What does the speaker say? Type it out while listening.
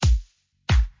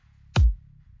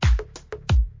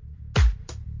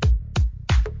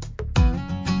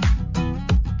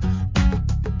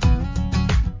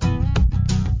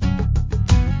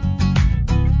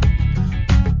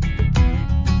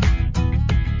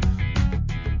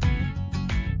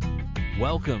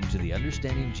Welcome to the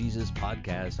Understanding Jesus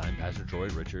podcast. I'm Pastor Troy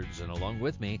Richards, and along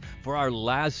with me for our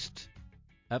last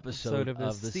episode of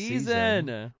the season,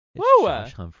 it's Woo!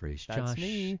 Josh Humphreys. That's Josh,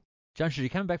 me. Josh, are you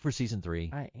coming back for season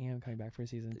 3? I am coming back for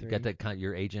season 3. Got that?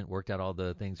 Your agent worked out all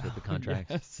the things with the contracts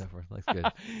and Yes. so forth. That's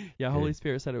good. Yeah, Good. Holy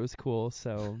Spirit said it was cool,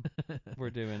 so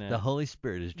we're doing it. The Holy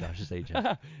Spirit is Josh's agent.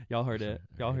 Y'all heard it.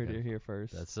 There Y'all you heard go. it here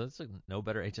first. That's no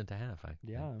better agent to have.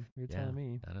 Yeah, you're telling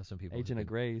me. I know some people Agent of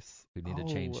Grace. who need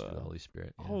to change to the Holy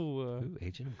Spirit. Yeah. Ooh,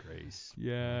 Agent of Grace. I like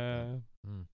yeah. that.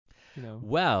 You know.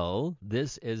 Well,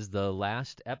 this is the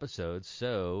last episode,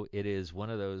 so it is one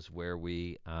of those where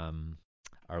we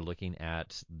are looking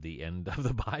at the end of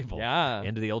the Bible, Yeah.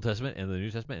 end of the Old Testament, end of the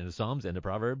New Testament, end of Psalms, end of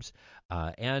Proverbs,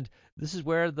 and this is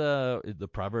where the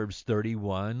Proverbs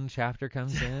 31 chapter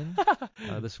comes in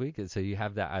this week. And so you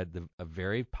have that a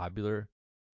very popular.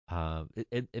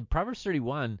 Proverbs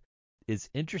 31 is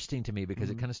interesting to me because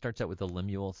it kind of starts out with the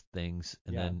Lemuel things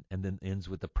and then ends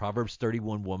with the Proverbs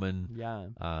 31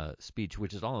 woman speech,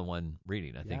 which is all in one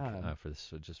reading, I think, for this.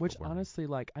 So just which honestly,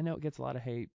 like, I know it gets a lot of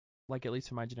hate, like at least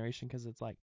from my generation, because it's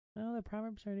like, oh, the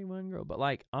Proverbs 31 girl, but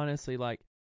like honestly, like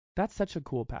that's such a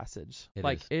cool passage.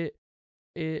 It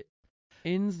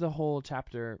ends the whole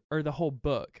chapter or the whole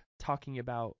book talking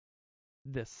about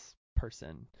this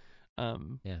person.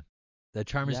 The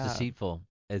charm is deceitful.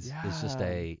 Is just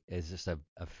a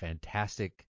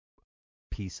fantastic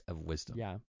piece of wisdom.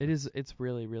 Yeah, it is. It's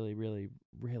really, really, really,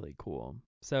 really cool.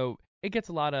 So it gets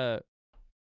a lot of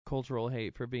cultural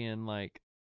hate for being like,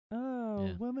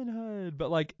 womanhood,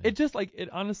 but like it just like it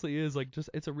honestly is like just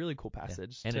it's a really cool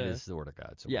passage. And it is the Word of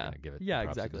God, so we're gonna give it the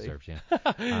props exactly. it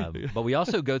deserves. But we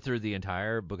also go through the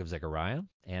entire book of Zechariah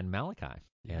and Malachi,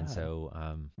 and so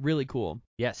really cool.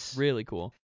 Yes, really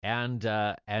cool. And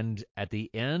at the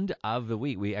end of the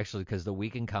week, we actually, because the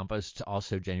week encompassed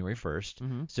also January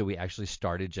 1st, so we actually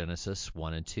started Genesis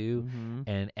 1 and 2.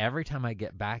 And every time I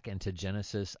get back into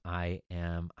Genesis, I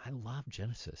love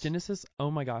Genesis. Genesis,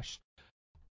 oh my gosh.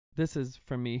 This is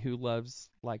from me who loves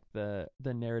like the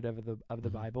narrative of the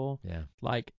Bible. Yeah.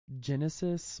 Like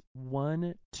Genesis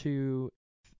 1, 2,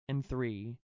 and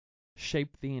 3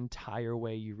 shape the entire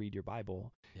way you read your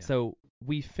Bible. Yeah. So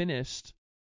we finished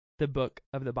the book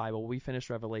of the Bible, we finished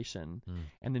Revelation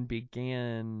and then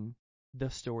began the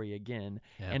story again.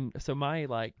 Yeah. And so my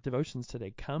like devotions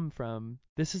today come from,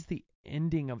 this is the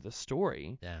ending of the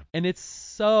story. Yeah. And it's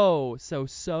so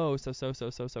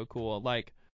cool.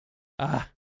 Like,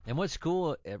 and what's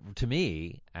cool to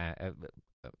me, I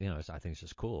think it's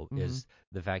just cool, is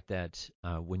the fact that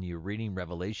when you're reading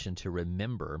Revelation to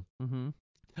remember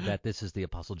that this is the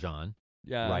Apostle John,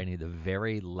 writing, the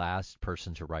very last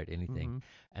person to write anything,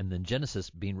 and then Genesis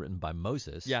being written by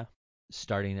Moses,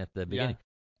 starting at the beginning,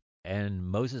 and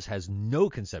Moses has no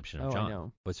conception of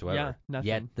John whatsoever. Yeah, nothing.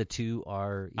 Yet the two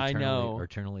are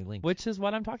eternally linked, which is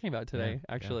what I'm talking about today.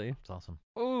 Actually, it's awesome.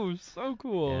 Oh, so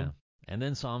cool. Yeah, and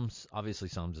then Psalms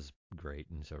is great,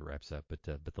 and so it wraps up. But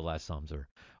the last Psalms are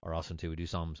awesome too. We do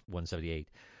Psalms 178.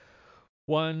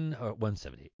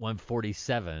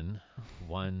 147,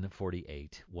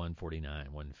 148,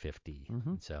 149, 150.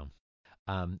 So,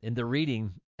 in the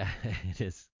reading,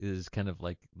 it is kind of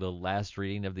like the last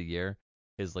reading of the year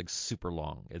is like super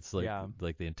long. It's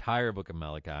like the entire book of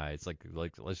Malachi. It's like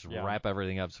let's wrap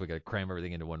everything up, so we got to cram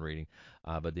everything into one reading.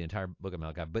 But the entire book of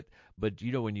Malachi. But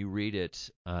when you read it,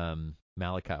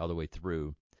 Malachi all the way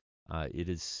through,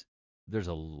 there's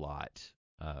a lot.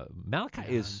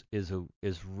 Malachi is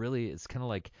really, it's kind of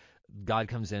like God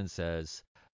comes in and says,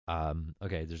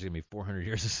 okay, there's going to be 400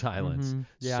 years of silence.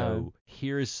 So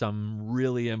here's some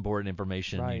really important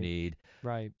information you need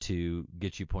to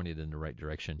get you pointed in the right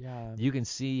direction. Yeah. You can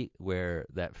see where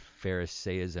that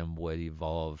Pharisaism would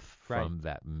evolve from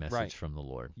that message from the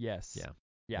Lord. Yes. Yeah.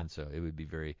 Yeah. And so it would be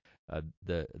very,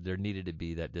 there needed to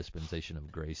be that dispensation of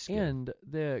grace. And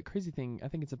the crazy thing, I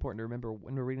think it's important to remember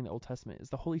when we're reading the Old Testament, is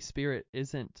the Holy Spirit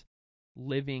isn't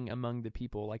living among the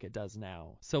people like it does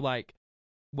now. So like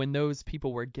when those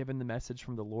people were given the message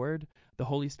from the Lord, the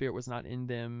Holy Spirit was not in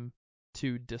them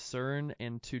to discern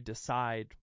and to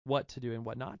decide what to do and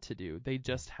what not to do. They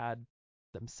just had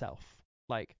themselves.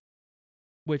 Like,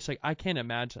 which like I can't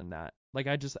imagine that. Like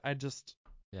I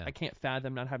can't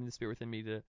fathom not having the Spirit within me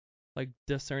to like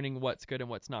discerning what's good and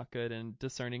what's not good, and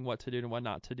discerning what to do and what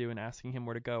not to do, and asking him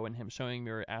where to go, and him showing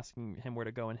me, or asking him where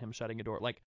to go and him shutting a door.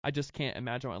 Like I just can't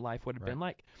imagine what life would have been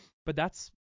like. But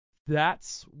that's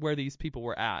where these people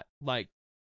were at. Like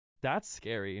that's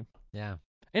scary. Yeah.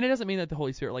 And it doesn't mean that the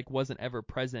Holy Spirit like wasn't ever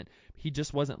present. He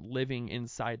just wasn't living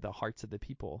inside the hearts of the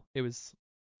people. It was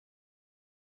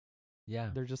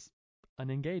they're just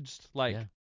unengaged. Like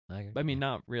I mean,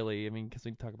 not really. I mean, because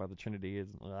we talk about the Trinity is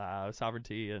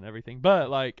sovereignty and everything, but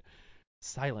like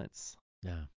silence.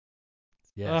 Yeah.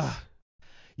 Yes. Ugh.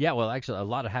 Yeah. Well, actually, a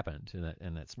lot happened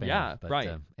in that span. Yeah, But, right.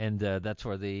 And that's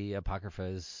where the Apocrypha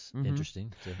is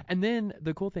interesting. So. And then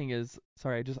the cool thing is,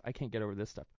 sorry, I can't get over this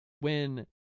stuff. When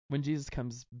Jesus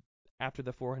comes after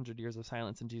the 400 years of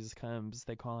silence and Jesus comes,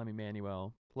 they call him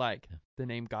Emmanuel, like the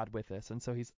name God with us. And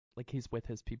so he's with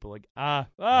his people. Like,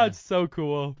 it's so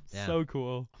cool. Yeah. So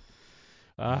cool.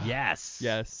 Yes.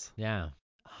 Yes. Yeah.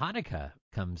 Hanukkah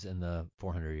comes in the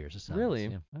 400 years of silence. Really?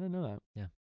 Yeah. I didn't know that. Yeah.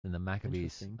 And the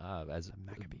Maccabees, The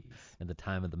Maccabees. in the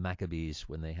time of the Maccabees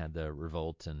when they had the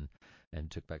revolt and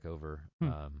took back over,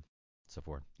 so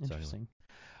forth. Interesting. So anyway.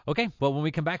 Okay. Well, when we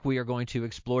come back, we are going to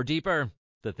explore deeper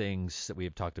the things that we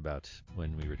have talked about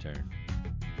when we return.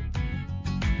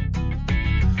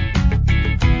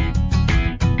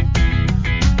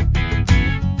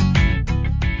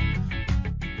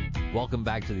 Welcome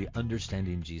back to the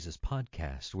Understanding Jesus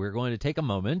podcast. We're going to take a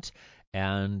moment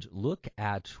and look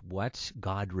at what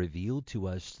God revealed to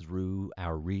us through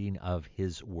our reading of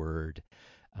His Word.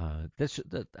 That's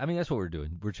what we're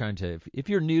doing. We're trying to, if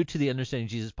you're new to the Understanding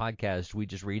Jesus podcast, we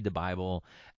just read the Bible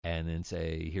and then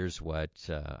say, here's what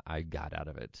I got out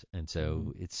of it. And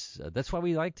so that's why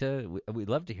we love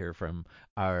to hear from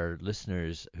our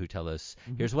listeners who tell us,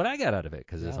 here's what I got out of it,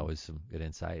 because there's always some good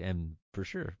insight. And for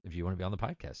sure, if you want to be on the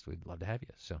podcast, we'd love to have you.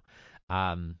 So,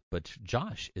 but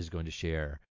Josh is going to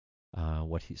share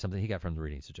something he got from the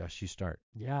reading. So Josh, you start.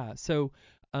 Yeah. So,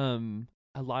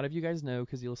 a lot of you guys know,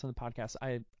 because you listen to the podcast,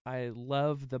 I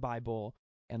love the Bible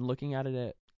and looking at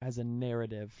it as a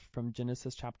narrative from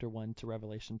Genesis chapter 1 to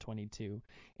Revelation 22.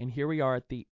 And here we are at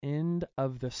the end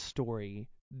of the story,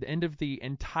 the end of the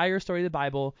entire story of the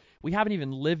Bible. We haven't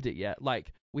even lived it yet.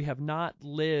 Like, we have not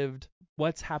lived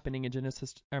what's happening in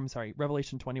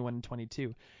Revelation 21 and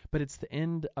 22, but it's the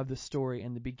end of the story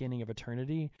and the beginning of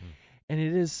eternity. And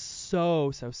it is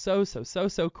so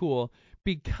cool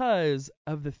because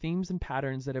of the themes and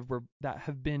patterns that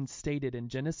have been stated in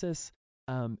Genesis,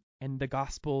 and the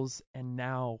Gospels, and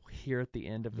now here at the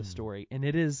end of the story. And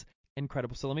it is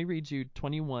incredible. So let me read you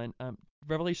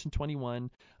Revelation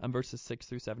 21, verses 6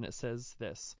 through 7. It says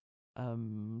this.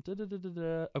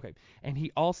 Okay. And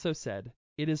he also said,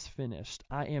 "It is finished.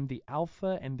 I am the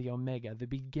Alpha and the Omega, the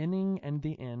beginning and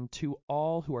the end. To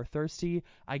all who are thirsty,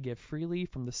 I give freely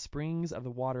from the springs of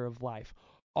the water of life.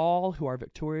 All who are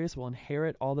victorious will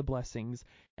inherit all the blessings,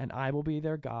 and I will be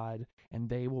their God, and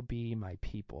they will be my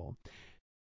people."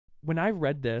 When I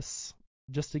read this,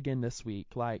 just again this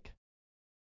week, like,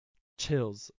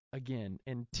 chills again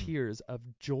and tears of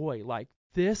joy. Like,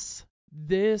 these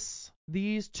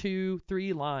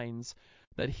 2-3 lines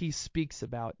that he speaks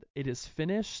about, it is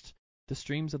finished, the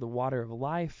streams of the water of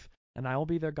life, and I will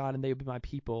be their God and they will be my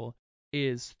people,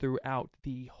 is throughout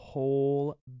the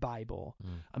whole Bible.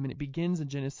 I mean, it begins in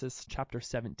Genesis chapter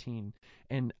 17,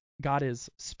 and God is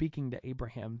speaking to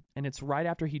Abraham, and it's right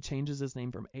after he changes his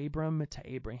name from Abram to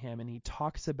Abraham, and he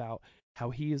talks about how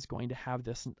he is going to have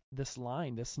this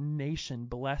line, this nation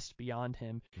blessed beyond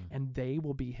him, and they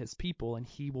will be his people, and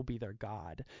he will be their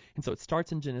God. And so it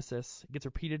starts in Genesis, it gets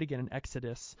repeated again in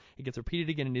Exodus, it gets repeated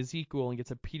again in Ezekiel, and gets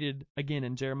repeated again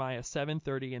in Jeremiah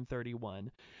 7:30 and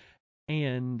 31.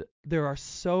 And there are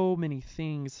so many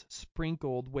things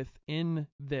sprinkled within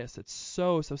this. It's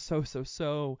so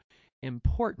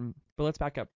important. But let's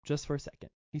back up just for a second.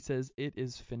 He says, "It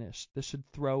is finished." This should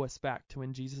throw us back to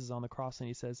when Jesus is on the cross and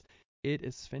he says, "It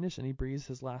is finished," and he breathes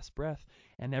his last breath,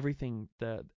 and everything,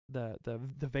 the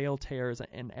veil tears,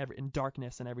 and in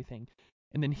darkness and everything.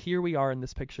 And then here we are in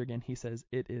this picture again. He says,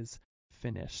 "It is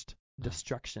finished."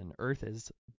 Destruction, earth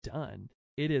is done.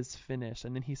 It is finished.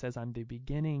 And then he says, "I'm the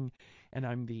beginning and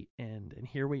I'm the end." And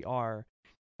here we are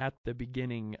at the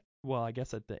beginning. Well, I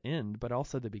guess at the end, but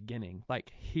also the beginning. Like,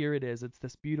 here it is. It's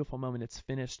this beautiful moment. It's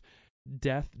finished.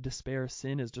 Death, despair,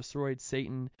 sin is destroyed.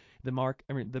 Satan,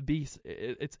 the beast,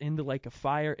 it's in the lake of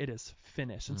fire. It is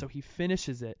finished. And so he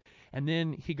finishes it. And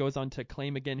then he goes on to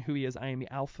claim again who he is. "I am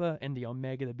the Alpha and the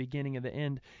Omega, the beginning and the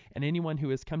end. And anyone who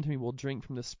has come to me will drink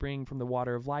from the spring, from the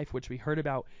water of life," which we heard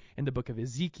about in the book of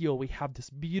Ezekiel. We have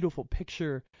this beautiful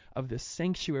picture of this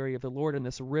sanctuary of the Lord and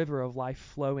this river of life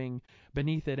flowing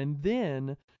beneath it. And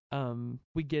then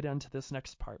we get into this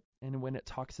next part. And when it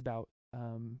talks about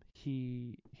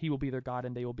he will be their God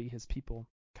and they will be his people,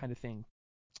 kind of thing.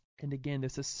 And again,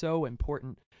 this is so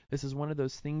important. This is one of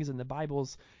those things in the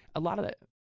Bibles. A lot of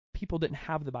people didn't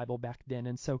have the Bible back then,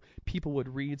 and so people would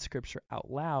read Scripture out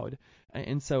loud.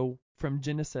 And so from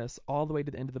Genesis all the way to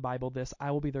the end of the Bible, this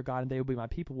 "I will be their God and they will be my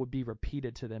people" would be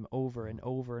repeated to them over and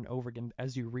over and over again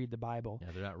as you read the Bible. Yeah,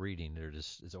 they're not reading; they're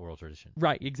just it's oral tradition.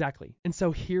 Right, exactly. And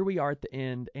so here we are at the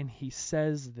end, and he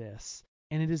says this,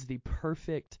 and it is the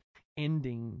perfect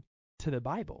ending to the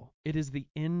Bible. It is the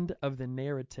end of the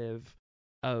narrative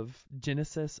of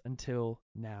Genesis until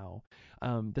now.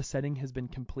 The setting has been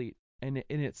complete, and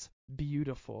it's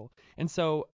beautiful. And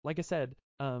so, like I said,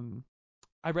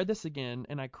 I read this again,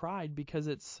 and I cried because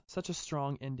it's such a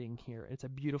strong ending here. It's a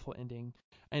beautiful ending.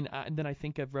 And then I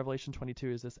think of Revelation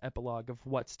 22 as this epilogue of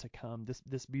what's to come,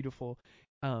 this beautiful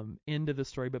end of the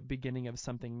story, but beginning of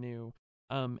something new.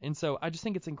 And so I just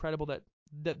think it's incredible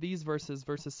that these verses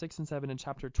 6 and 7 in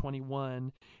chapter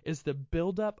 21 is the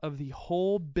buildup of the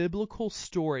whole biblical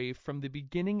story from the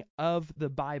beginning of the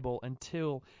Bible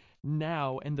until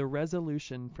now, and the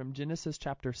resolution from Genesis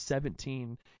chapter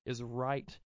 17 is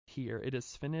right here. It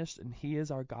is finished, and he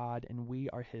is our God, and we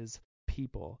are his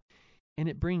people. And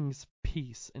it brings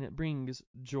peace, and it brings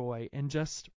joy, and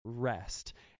just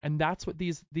rest. And that's what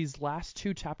these last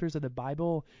two chapters of the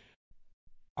Bible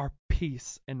are: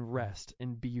 peace and rest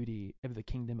and beauty of the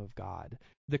kingdom of God.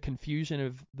 The confusion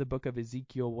of the book of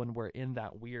Ezekiel, when we're in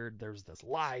that weird, there's this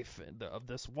life of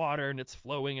this water and it's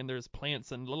flowing and there's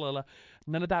plants and la la la.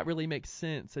 None of that really makes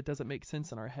sense. It doesn't make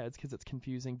sense in our heads because it's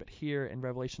confusing. But here in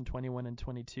Revelation 21 and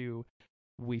 22,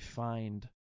 we find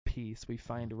peace, we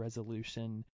find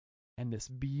resolution, and this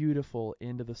beautiful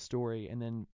end of the story. And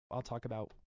then I'll talk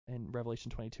about in Revelation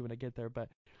 22 when I get there, but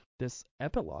this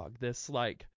epilogue, this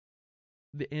like,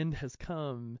 the end has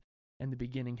come and the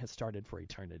beginning has started for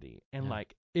eternity. And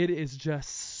like, it is just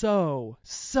so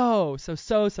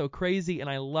crazy, and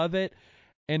I love it.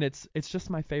 And it's just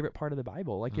my favorite part of the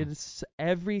Bible. Like, it is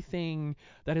everything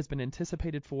that has been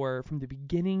anticipated for from the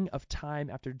beginning of time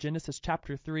after Genesis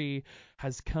chapter 3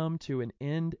 has come to an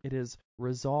end. It is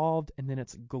resolved, and then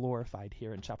it's glorified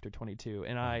here in chapter 22.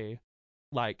 And I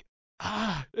like,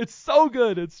 it's so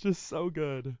good. It's just so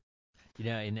good. You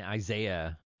know, in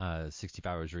Isaiah 65,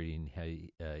 I was reading,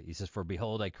 he says, "For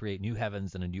behold, I create new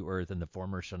heavens and a new earth, and the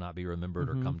former shall not be remembered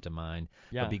or come to mind.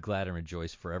 But be glad and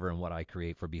rejoice forever in what I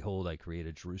create. For behold, I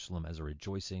created Jerusalem as a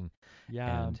rejoicing,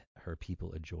 and her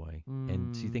people a joy."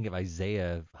 And so you think of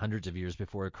Isaiah hundreds of years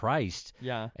before Christ,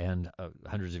 and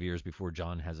hundreds of years before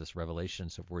John has this revelation.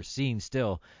 So if we're seeing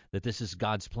still that this is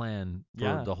God's plan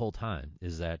for the whole time,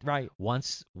 is that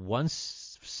once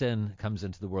sin comes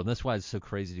into the world, and that's why it's so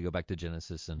crazy to go back to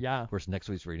Genesis, and of course next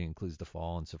week's reading includes the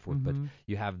fall and so forth, but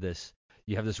you have this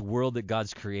world that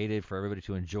God's created for everybody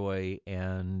to enjoy,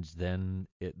 and then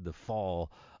the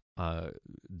fall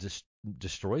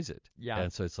destroys it.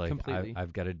 And so it's like,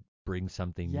 I've got to bring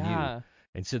something new.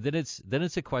 And so then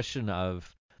it's a question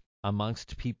of,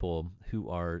 amongst people who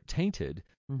are tainted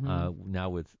now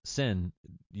with sin,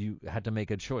 you had to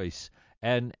make a choice.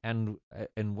 And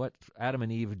what Adam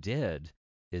and Eve did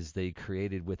is they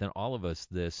created within all of us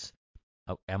this,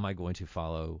 am I going to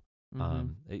follow?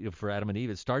 For Adam and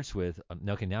Eve, it starts with,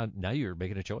 okay, now you're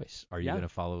making a choice. Are you going to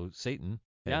follow Satan?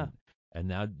 And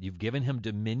now you've given him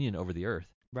dominion over the earth.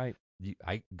 Right.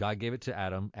 God gave it to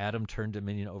Adam. Adam turned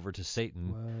dominion over to Satan.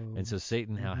 Whoa. And so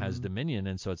Satan now has dominion.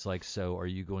 And so it's like, so are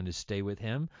you going to stay with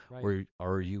him, or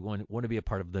are you want to be a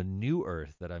part of the new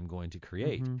earth that I'm going to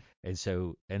create?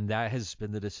 And that has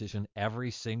been the decision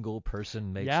every single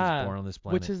person makes who's born on this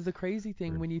planet. Which is the crazy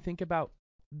thing when you think about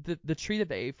the tree that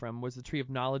they ate from was the tree of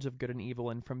knowledge of good and evil.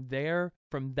 And from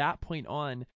that point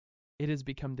on, it has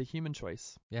become the human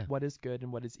choice. What is good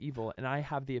and what is evil. And I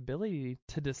have the ability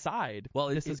to decide,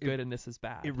 this is good and this is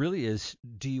bad. It really is,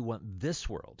 do you want this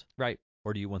world? Right.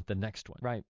 Or do you want the next one?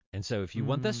 Right. And so if you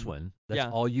want this one, that's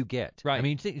all you get. Right. I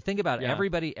mean, think about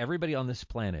everybody on this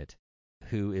planet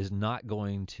who is not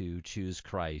going to choose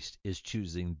Christ is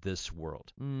choosing this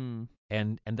world.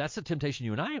 And that's the temptation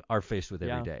you and I are faced with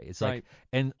every day. It's like,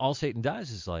 and all Satan does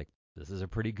is like, this is a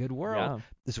pretty good world.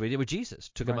 This is what he did with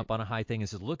Jesus. Took him up on a high thing and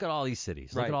says, look at all these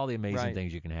cities. Look at all the amazing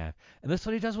things you can have. And that's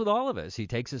what he does with all of us. He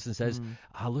takes us and says,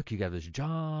 look, you got this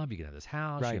job, you can have this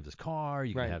house, you have this car,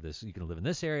 you can have this, you can live in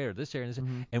this area or this area. And,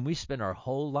 this, and we spend our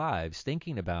whole lives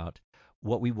thinking about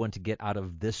what we want to get out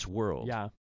of this world.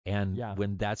 And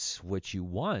when that's what you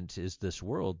want is this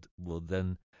world, well,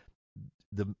 then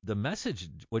the message,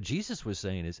 what Jesus was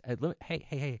saying is,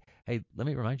 hey, let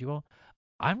me remind you all,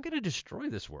 I'm going to destroy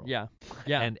this world.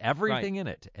 And everything in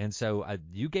it. And so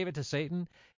you gave it to Satan,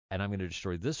 and I'm going to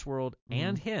destroy this world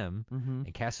and him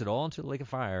and cast it all into the lake of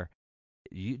fire.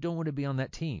 You don't want to be on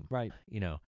that team. Right. You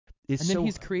know. And then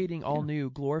he's creating all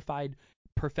new glorified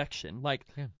perfection. Like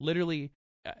literally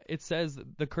it says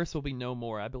the curse will be no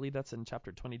more. I believe that's in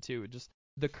chapter 22. Just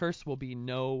the curse will be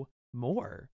no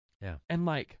more. Yeah. And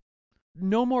like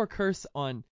no more curse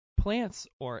on plants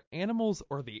or animals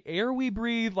or the air we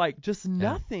breathe, like just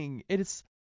nothing. It's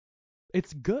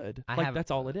good.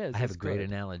 That's all it is. I have it's a great good.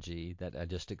 analogy that I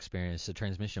just experienced. The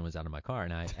transmission was out of my car,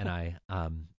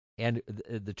 and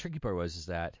the tricky part is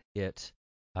that it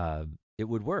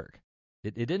would work.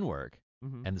 It didn't work,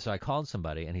 Mm-hmm. and so I called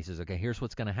somebody, and he says, okay, here's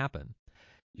what's going to happen.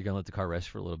 You're going to let the car rest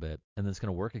for a little bit, and then it's going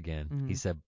to work again. Mm-hmm. He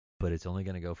said, but it's only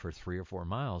going to go for 3 or 4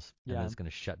 miles, and then it's going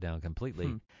to shut down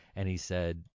completely. And he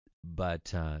said,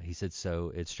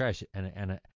 so it's trash,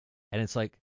 and it's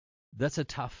like, that's a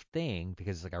tough thing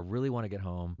because it's like I really want to get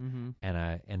home,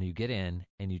 and you get in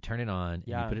and you turn it on and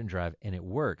you put it in drive and it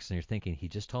works, and you're thinking he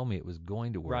just told me it was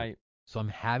going to work, Right. so I'm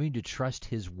having to trust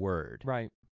his word,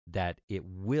 Right. that it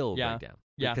will break down,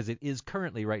 because it is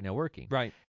currently right now working,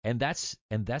 right. And that's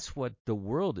what the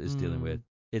world is dealing with.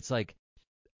 It's like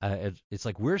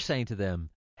we're saying to them,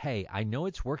 hey, I know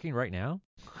it's working right now,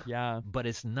 but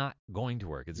it's not going to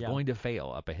work. It's going to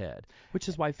fail up ahead. Which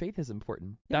is why faith is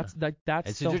important. Yeah.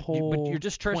 That's the whole but you're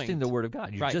just trusting point. the word of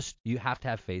God. Right. You have to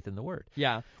have faith in the word.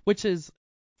 Yeah. Which is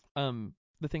the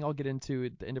thing I'll get into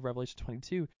at the end of Revelation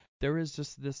 22. There is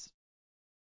just this,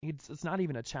 it's not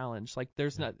even a challenge. Like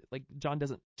there's not, like John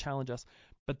doesn't challenge us,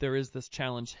 but there is this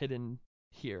challenge hidden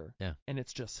here. Yeah. And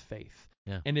it's just faith.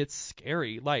 Yeah. And it's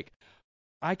scary. Like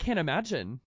I can't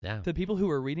imagine the people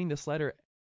who are reading this letter,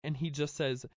 and he just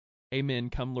says, amen,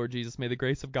 come Lord Jesus, may the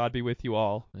grace of God be with you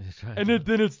all. Right. And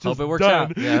then it's just hope it works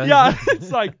done. out. Yeah,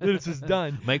 it's like, then it's just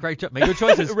done. Make good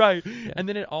choices. Right. Yeah. And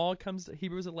then it all comes to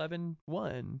Hebrews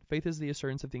 11:1. Faith is the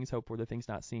assurance of things hoped for, the things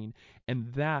not seen.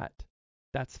 And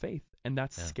that's faith. And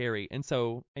that's scary. And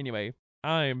so, anyway,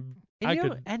 the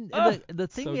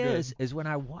thing so is when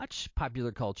I watch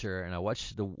popular culture and I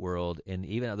watch the world and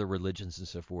even other religions and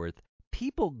so forth,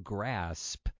 people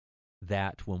grasp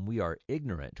that when we are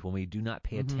ignorant, when we do not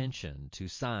pay attention to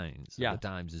signs of the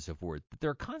times and so forth, that there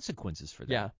are consequences for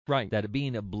that. Yeah, right. That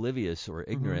being oblivious or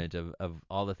ignorant of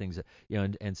all the things that,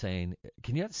 and saying,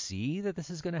 can you not see that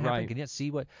this is going to happen? Right. Can you not see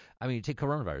what, I mean, you take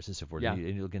coronavirus and so forth, Yeah.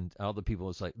 and you look at all the people,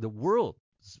 it's like the world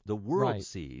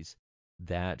sees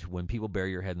that when people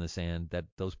bury your head in the sand, that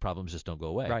those problems just don't go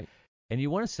away. Right. And you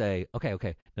want to say,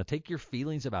 okay, now take your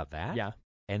feelings about that. Yeah.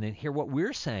 And then hear what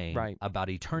we're saying about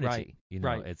eternity.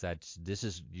 Right. It's that this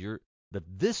is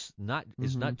there's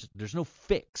no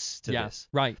fix to this.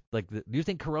 Right. Like, do you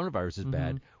think coronavirus is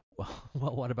bad?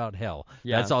 Well, what about hell?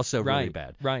 Yeah. That's also really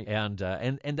bad. Right. And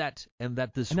that's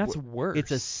worse.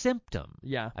 It's a symptom.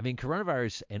 Yeah. I mean,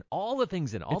 coronavirus and all the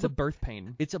things in all it's a birth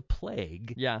pain. It's a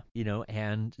plague. Yeah.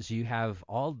 And so you have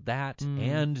all that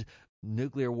and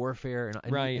nuclear warfare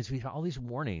and as we have all these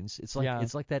warnings, it's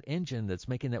like that engine that's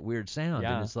making that weird sound,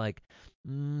 and it's like,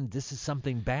 this is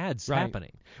something bad's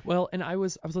happening. Well, and I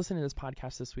was listening to this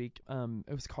podcast this week.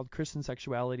 It was called Christian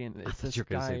Sexuality, and it's this you're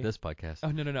guy. Going to say this podcast.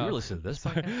 Oh no! You were listening to this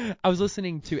podcast? I was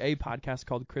listening to a podcast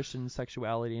called Christian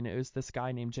Sexuality, and it was this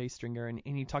guy named Jay Stringer, and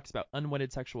he talks about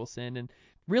unwanted sexual sin, and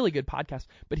really good podcast.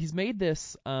 But he's made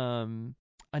this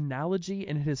analogy,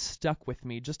 and it has stuck with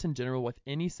me just in general with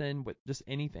any sin, with just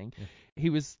anything. He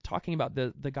was talking about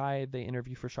the guy they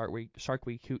interview for Shark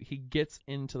Week who he gets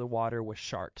into the water with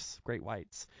sharks, great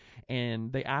whites,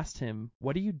 and they asked him,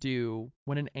 what do you do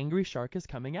when an angry shark is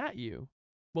coming at you?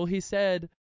 Well, he said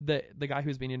the guy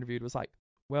who's being interviewed was like,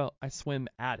 well, I swim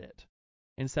at it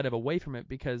instead of away from it,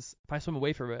 because if I swim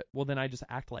away from it, well, then I just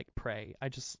act like prey. I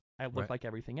look like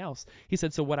everything else. He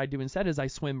said, so what I do instead is I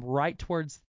swim right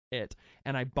towards it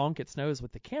and I bonk its nose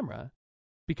with the camera,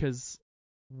 because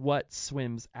what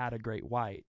swims at a great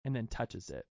white and then touches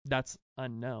it? That's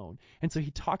unknown. And so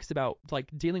he talks about like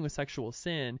dealing with sexual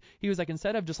sin. He was like,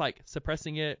 instead of just like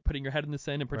suppressing it, putting your head in the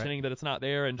sin and pretending that it's not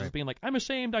there and just being like, I'm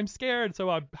ashamed, I'm scared, so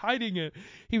I'm hiding it.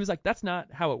 He was like, that's not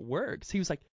how it works. He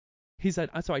said,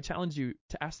 so I challenge you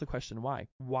to ask the question, why?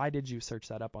 Why did you search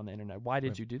that up on the internet? Why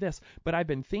did you do this? But I've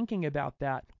been thinking about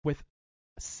that with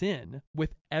sin,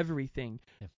 with everything.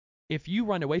 Yeah. If you're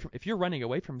running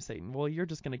away from Satan, well, you're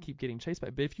just going to keep getting chased by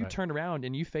it. But if you turn around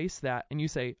and you face that and you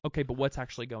say, okay, but what's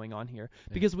actually going on here?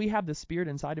 Yeah. Because we have the spirit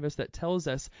inside of us that tells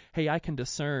us, hey, I can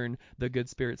discern the good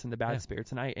spirits and the bad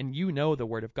spirits, and you know the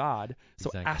word of God.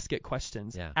 So ask it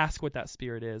questions. Yeah. Ask what that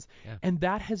spirit is. Yeah. And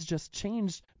that has just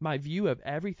changed my view of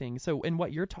everything. So in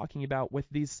what you're talking about with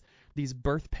these these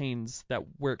birth pains that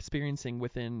we're experiencing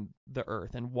within the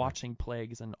earth and watching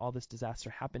plagues and all this disaster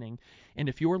happening. And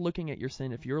if you're looking at your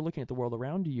sin, if you're looking at the world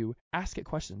around you, ask it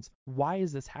questions. Why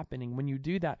is this happening? When you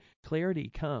do that, clarity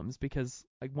comes, because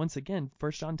like once again,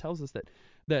 1 John tells us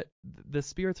that the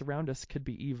spirits around us could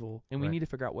be evil, and we Right. need to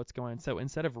figure out what's going on. So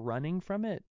instead of running from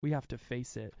it, we have to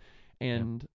face it.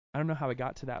 And I don't know how I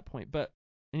got to that point, but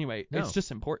anyway, No. it's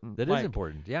just important. That is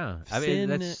important. Yeah. I mean,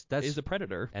 Sin that's is a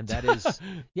predator. and that is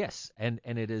yes, and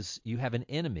it is, you have an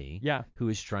enemy Yeah. who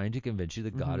is trying to convince you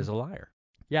that God is a liar.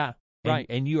 Yeah. And, Right.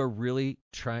 and you are really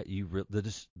trying.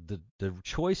 The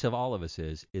choice of all of us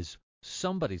is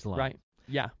somebody's lying. Right.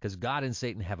 Yeah. Because God and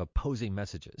Satan have opposing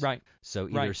messages. Right. So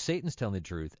either Right. Satan's telling the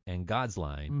truth and God's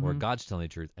lying, or God's telling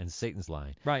the truth and Satan's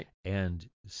lying. Right. And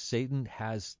Satan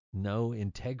has no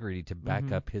integrity to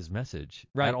back up his message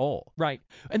at all. Right.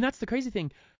 And that's the crazy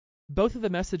thing. Both of the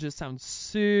messages sound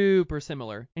super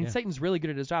similar, and Yeah. Satan's really good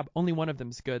at his job. Only one of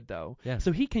them's good, though. Yeah.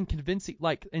 So he can convince you,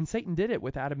 like, and Satan did it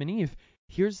with Adam and Eve.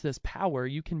 Here's this power.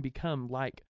 You can become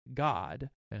like God.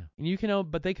 Yeah. And you can,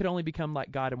 but they could only become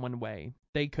like God in one way.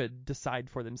 They could decide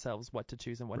for themselves what to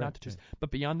choose and what not to choose. Right.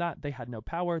 But beyond that, they had no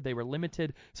power. They were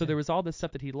limited. So Yeah. there was all this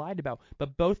stuff that he lied about.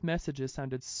 But both messages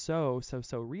sounded so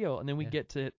real. And then we get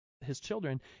to his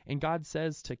children, and God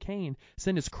says to Cain,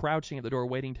 sin is crouching at the door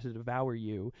waiting to devour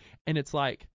you. And it's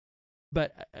like,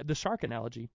 but the shark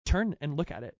analogy, turn and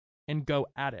look at it and go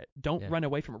at it. Don't run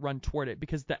away from it, run toward it.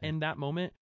 Because in that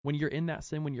moment, when you're in that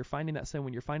sin, when you're finding that sin,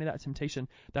 when you're finding that temptation,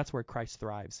 that's where Christ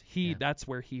thrives. That's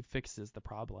where he fixes the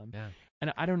problem. Yeah.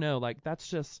 And I don't know, like that's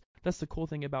the cool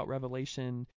thing about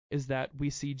Revelation, is that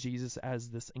we see Jesus as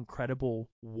this incredible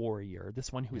warrior,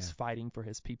 this one who is fighting for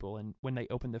his people. And when they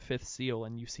open the fifth seal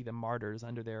and you see the martyrs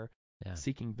under there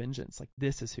seeking vengeance, like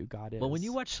this is who God is. Well, when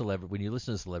you watch when you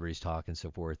listen to celebrities talk and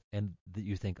so forth, and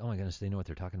you think, oh my goodness, they know what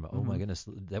they're talking about. Oh my goodness,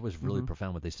 that was really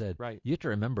profound what they said. Right. You have to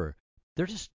remember, they're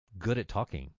just good at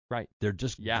talking. Right. They're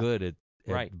just good at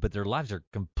right. But their lives are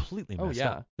completely messed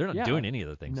up. They're not doing any of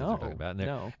the things that they're talking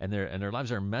about. And their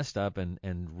lives are messed up and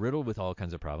riddled with all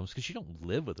kinds of problems, because you don't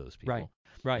live with those people.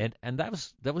 Right. And that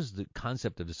was the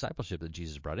concept of discipleship that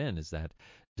Jesus brought in, is that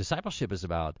discipleship is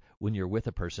about when you're with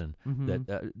a person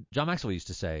that John Maxwell used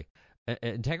to say,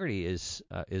 integrity is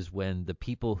when the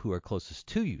people who are closest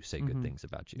to you say good things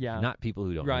about you, not people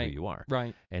who don't know who you are.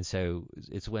 Right. And so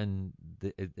it's when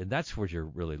and that's what you're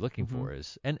really looking for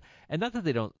is, and not that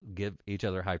they don't give each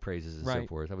other high praises and so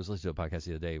forth. I was listening to a podcast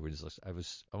the other day where I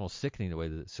was almost sickening the way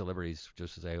that celebrities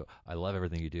just say, I love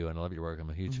everything you do and I love your work. I'm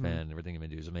a huge fan. Everything you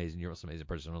do is amazing. You're the most amazing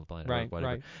person on the planet. Right.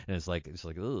 Whatever. Right. And it's like,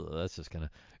 ugh, that's just kind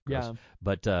of gross. Yeah.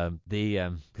 But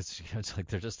because it's like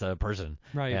they're just a person.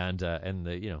 Right. And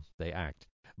they act.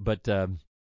 But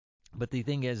the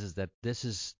thing is that this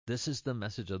is the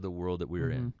message of the world that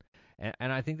we're in,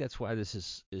 and I think that's why this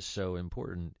is so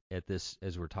important at this,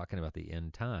 as we're talking about the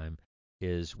end time,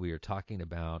 is we are talking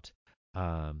about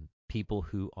people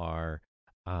who are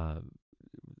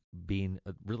being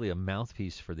really a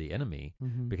mouthpiece for the enemy,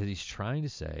 because he's trying to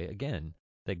say again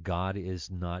that God is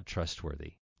not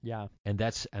trustworthy. Yeah. And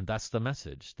that's the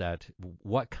message, that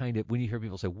when you hear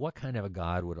people say, what kind of a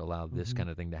God would allow this kind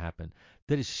of thing to happen?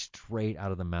 That is straight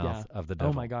out of the mouth of the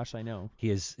devil. Oh my gosh, I know. He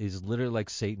is literally like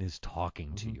Satan is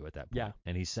talking to you at that point. Yeah.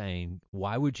 And he's saying,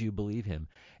 why would you believe him?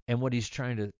 And what he's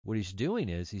doing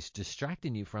is he's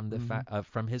distracting you from the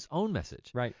from his own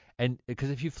message. Right. And because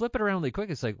if you flip it around really quick,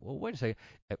 it's like, well, wait a second,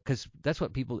 because that's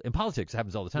what people in politics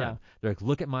happens all the time. Yeah. They're like,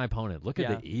 look at my opponent, look at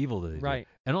the evil that they do.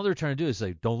 And all they're trying to do is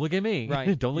say, don't look at me,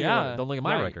 right. don't look at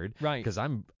my record, right? Because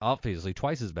I'm obviously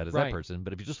twice as bad as that person.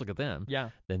 But if you just look at them,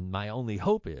 then my only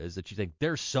hope is that you think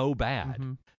they're so bad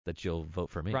that you'll vote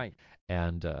for me. Right.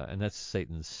 And that's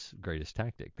Satan's greatest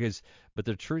tactic. But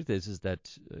the truth is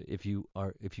that if you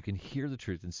can hear the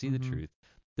truth and see the truth,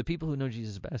 the people who know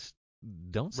Jesus best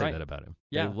don't say that about him.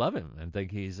 Yeah. They love him and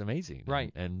think he's amazing.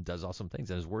 Right. And does awesome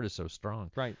things. And his word is so strong.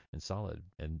 Right. And solid.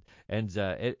 And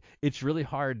it's really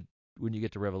hard when you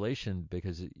get to Revelation,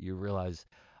 because you realize,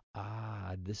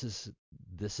 this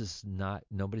is not,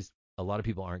 a lot of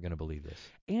people aren't going to believe this.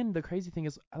 And the crazy thing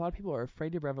is, a lot of people are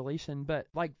afraid of Revelation, but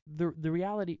like the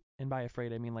reality, and by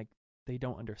afraid I mean like they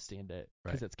don't understand it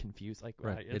because it's confused. Like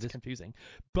it's confusing.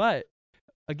 But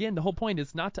again, the whole point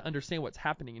is not to understand what's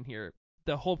happening in here.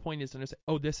 The whole point is to understand,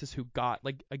 oh, this is who God,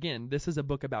 like, again, this is a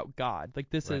book about God. Like,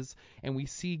 this is, and we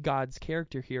see God's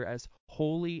character here as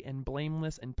holy and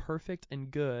blameless and perfect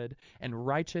and good and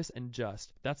righteous and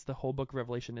just. That's the whole book of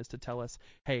Revelation, is to tell us,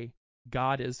 hey,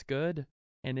 God is good,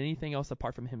 and anything else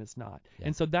apart from him is not. Yeah.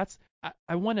 And so that's,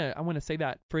 I want to say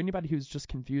that for anybody who's just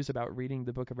confused about reading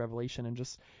the book of Revelation, and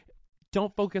just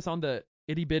don't focus on the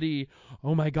itty bitty,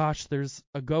 oh my gosh, there's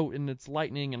a goat and it's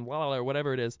lightning and blah, blah, blah, or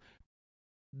whatever it is.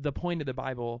 The point of the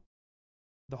Bible,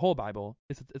 the whole Bible,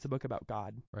 it's a book about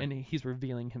God, Right. and he's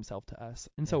revealing himself to us.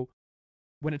 And Yeah. so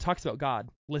when it talks about God,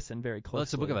 listen very closely. Well,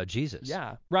 it's a book about Jesus.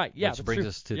 Yeah, right. Yeah, Which that's brings true.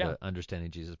 us to Yeah. the Understanding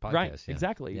Jesus podcast. Right, Yeah.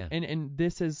 exactly. Yeah. And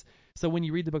this is, so when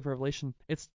you read the book of Revelation,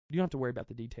 you don't have to worry about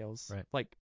the details. Right.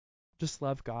 Like, just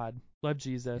love God, love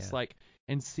Jesus, Yeah. like,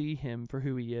 and see him for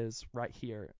who he is right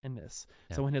here in this.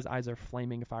 Yeah. So when his eyes are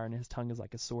flaming fire and his tongue is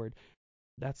like a sword,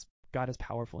 that's, God is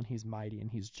powerful and he's mighty and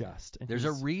he's just. And There's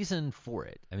a reason for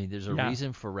it. I mean, there's a Yeah.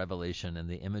 reason for Revelation and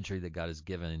the imagery that God has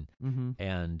given, Mm-hmm.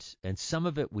 and some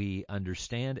of it we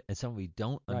understand, and some we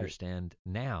don't Right. understand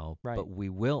now, Right. but we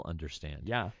will understand.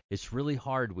 Yeah. It's really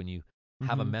hard when you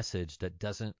have a Mhm. message that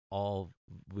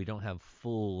we don't have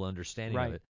full understanding Right.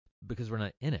 of it because we're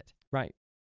not in it. Right.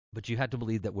 But you have to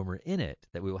believe that when we're in it,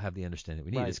 that we will have the understanding that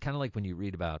we need. Right. It's kind of like when you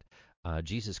read about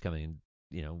Jesus coming,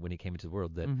 when he came into the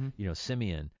world, that Mhm.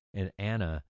 Simeon and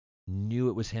Anna knew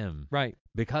it was him Right.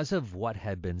 because of what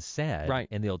had been said Right.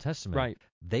 in the Old Testament. Right.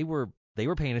 They were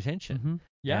paying attention. Mhm.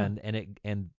 Yeah.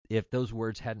 And if those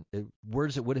words hadn't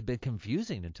words that would have been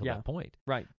confusing until Yeah. that point.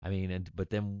 Right. I mean, but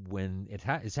then when it's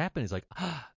happened, it's like,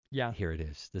 Yeah. here it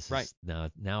is. This Right. is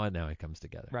now it comes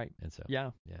together. Right. And so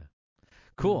Yeah. yeah.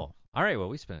 Cool. All right. Well,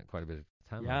 we spent quite a bit of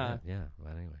time Yeah. on that. Yeah.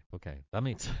 But anyway, okay. I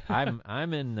mean,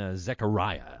 I'm in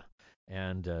Zechariah,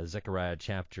 and Zechariah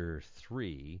chapter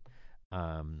 3.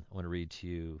 I want to read to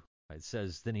you. It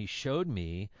says, "Then he showed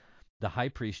me the high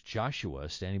priest Joshua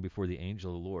standing before the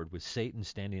angel of the Lord, with Satan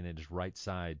standing at his right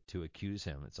side to accuse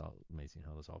him." It's all amazing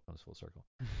how this all comes full circle.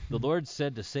 "The Lord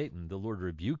said to Satan, 'The Lord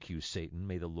rebuke you, Satan.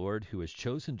 May the Lord who has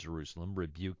chosen Jerusalem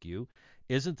rebuke you.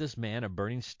 Isn't this man a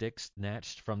burning stick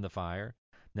snatched from the fire?'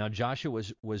 Now Joshua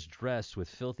was dressed with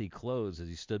filthy clothes as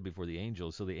he stood before the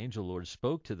angel. So the angel of the Lord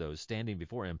spoke to those standing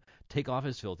before him, 'Take off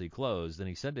his filthy clothes.' Then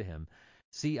he said to him,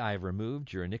 'See, I have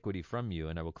removed your iniquity from you,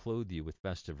 and I will clothe you with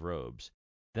festive robes.'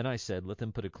 Then I said, 'Let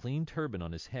them put a clean turban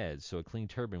on his head.' So a clean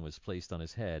turban was placed on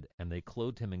his head, and they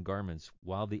clothed him in garments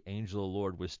while the angel of the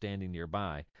Lord was standing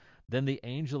nearby. Then the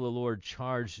angel of the Lord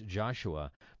charged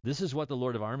Joshua, 'This is what the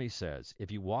Lord of armies says.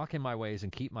 If you walk in my ways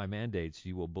and keep my mandates,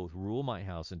 you will both rule my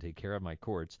house and take care of my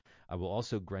courts. I will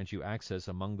also grant you access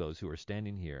among those who are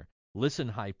standing here. Listen,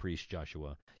 high priest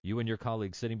Joshua, you and your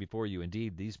colleagues sitting before you.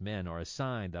 Indeed, these men are a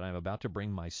sign that I am about to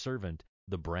bring my servant,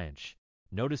 the branch.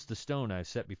 Notice the stone I have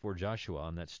set before Joshua.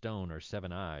 On that stone are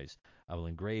 7 eyes. I will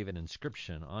engrave an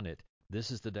inscription on it.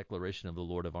 This is the declaration of the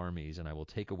Lord of armies, and I will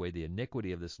take away the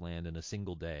iniquity of this land in a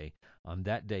single day. On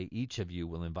that day each of you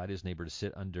will invite his neighbor to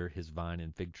sit under his vine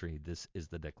and fig tree. This is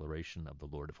the declaration of the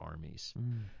Lord of armies."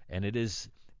 And it is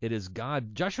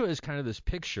God. Joshua is kind of this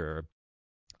picture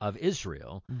of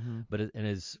Israel, Mm-hmm. but it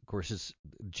is, of course, is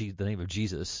the name of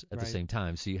Jesus at the Right. same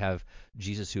time. So you have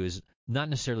Jesus, who is not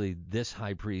necessarily this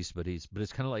high priest, but it's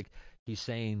kind of like he's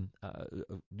saying,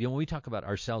 when we talk about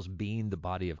ourselves being the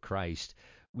body of Christ,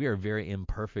 we are very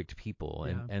imperfect people,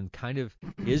 Yeah. and kind of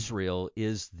Israel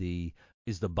is the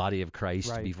body of Christ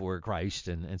Right. before Christ,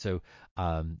 and so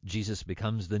Jesus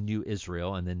becomes the new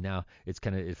Israel, and then now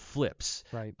it flips.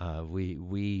 Right.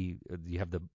 You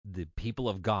have the people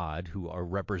of God who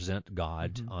represent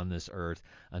God Mhm. on this earth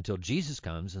until Jesus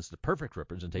comes as the perfect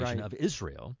representation Right. of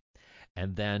Israel,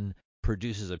 and then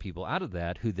produces a people out of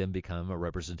that who then become a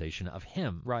representation of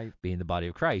him, Right. being the body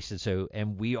of Christ.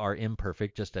 And we are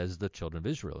imperfect just as the children of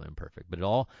Israel are imperfect. But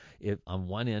on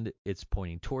one end it's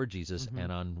pointing toward Jesus, Mhm.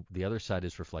 and on the other side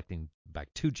is reflecting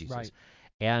back to Jesus. Right.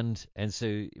 And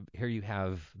so here you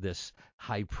have this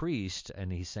high priest,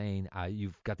 and he's saying,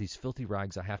 you've got these filthy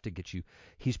rags, I have to get you.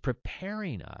 He's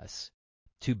preparing us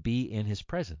to be in his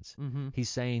presence. Mm-hmm. He's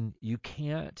saying you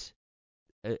can't,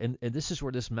 and this is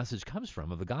where this message comes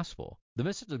from of the gospel. The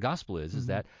message of the gospel is Mhm.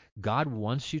 that God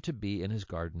wants you to be in his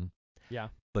garden, Yeah.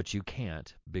 but you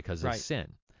can't because of Right.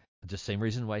 sin. The same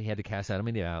reason why he had to cast Adam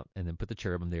and Eve out and then put the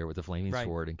cherubim there with the flaming Right.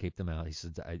 sword and keep them out. He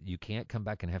says, you can't come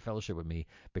back and have fellowship with me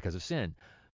because of sin.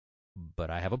 But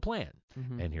I have a plan,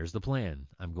 Mm-hmm. and here's the plan.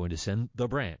 I'm going to send the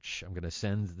branch. I'm going to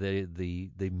send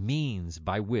the means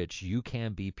by which you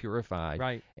can be purified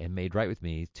Right. and made right with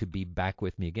me, to be back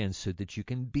with me again, so that you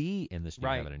can be in this new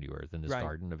Right. heaven and new earth, in this Right.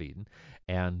 Garden of Eden.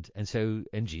 And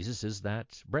Jesus is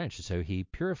that branch. So he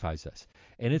purifies us,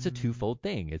 and it's a twofold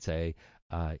thing.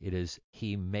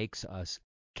 He makes us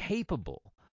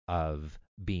capable of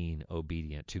being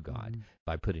obedient to God Mhm.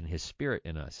 by putting his Spirit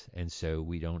in us. And so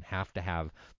we don't have to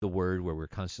have the word where we're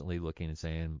constantly looking and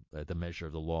saying, the measure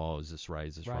of the law, is this right,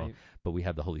 is this wrong? Right. But we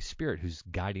have the Holy Spirit who's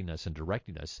guiding us and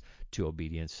directing us to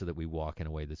obedience so that we walk in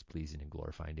a way that's pleasing and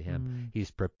glorifying to him. Mm.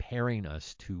 He's preparing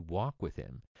us to walk with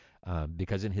him,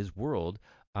 because in his world,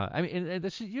 I mean, and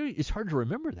this is, it's hard to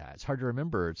remember that. It's hard to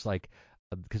remember. It's like,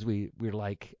 because we're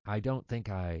like, I don't think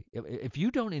if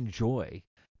you don't enjoy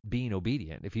being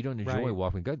obedient, if you don't enjoy Right.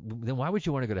 walking with God, then why would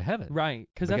you want to go to heaven? Right.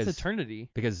 Because that's Because- eternity.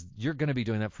 Because you're going to be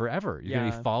doing that forever. You're going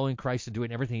to Yeah. be following Christ and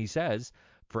doing everything he says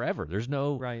forever. There's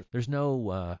no Right.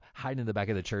 hiding in the back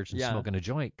of the church and Yeah. smoking a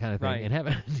joint kind of thing Right. in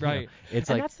heaven. You know, Right. It's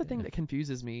And like that's the thing that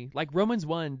confuses me. Like Romans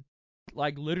 1,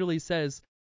 like literally says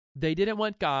they didn't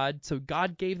want God, so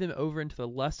God gave them over into the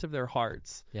lust of their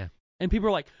hearts. Yeah. And people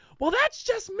are like, well, that's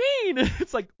just mean.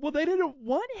 It's like, well, they didn't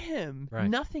want him. Right.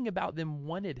 Nothing about them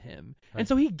wanted him. Right. And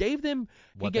so he gave them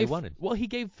what they wanted. Well, he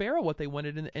gave Pharaoh what they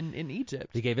wanted in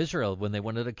Egypt. He gave Israel when they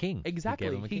wanted a king.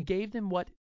 Exactly. He He gave gave them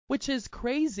which is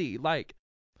crazy. Like,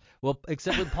 well,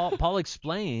 except when Paul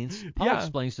explains Yeah.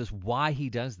 explains to us why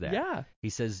he does that. yeah. He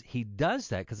says he does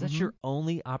that because that's Mhm. your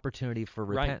only opportunity for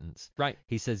Right. repentance. Right.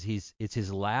 He says it's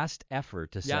his last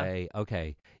effort to Yeah. say,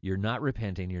 okay, you're not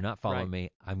repenting, you're not following Right.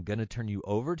 me. I'm going to turn you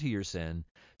over to your sin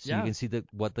so Yeah. you can see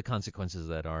what the consequences of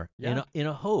that are. Yeah. In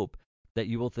a hope that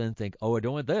you will then think, oh, I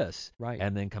don't want this, Right.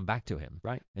 and then come back to him,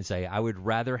 Right. and say, I would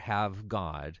rather have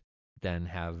God than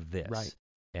have this. Right.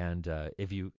 And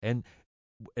if you in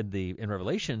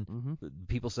Revelation, Mhm.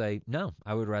 people say, no,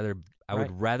 I would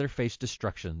rather face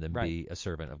destruction than Right. be a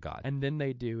servant of God. And then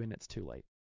they do, and it's too late.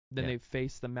 Then Yeah. they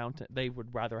face the mountain. They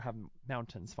would rather have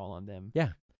mountains fall on them.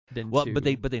 Yeah. Than Well, to, but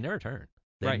they never turn.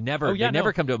 They Right. never Oh, yeah, they never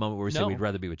no. come to a moment where we say No. we'd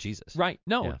rather be with Jesus. Right.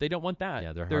 No, Yeah. they don't want that.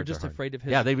 Yeah, their They're hearts are just hard. afraid of his.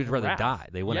 Yeah, they would rather wrath. die.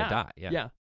 They want to Yeah. die. Yeah. Yeah.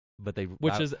 But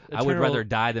Which is I would eternal- rather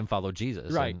die than follow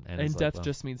Jesus. Right. And And it's like, death well,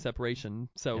 just means separation.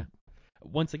 So Yeah.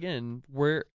 once again,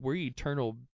 we're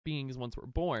eternal beings once we're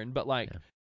born, but like Yeah.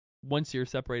 once you're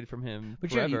separated from him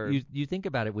But forever. you think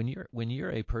about it when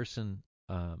you're a person.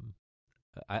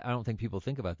 I don't think people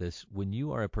think about this. When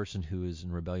you are a person who is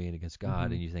in rebellion against God,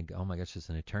 Mhm. and you think, oh my gosh, it's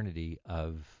an eternity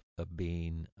of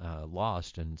being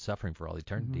lost and suffering for all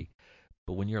eternity.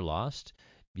 But when you're lost,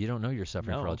 you don't know you're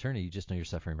suffering for all No. eternity. You just know you're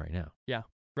suffering right now. Yeah.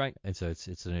 Right. And so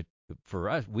for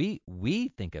us, we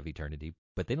think of eternity,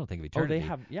 but they don't think of Oh, eternity.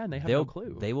 and they have no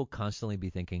clue. They will constantly be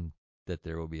thinking that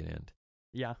there will be an end,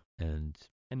 yeah. and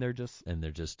And there just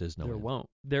is no there end. won't.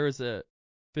 There is a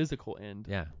physical end.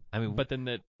 Yeah, I mean, But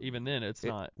then even then it's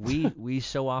not. we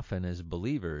so often as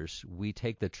believers, we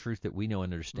take the truth that we know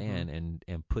and understand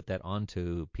and put that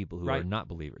onto people who are Right. not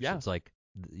believers. Yeah. It's like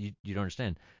you don't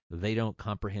understand. They don't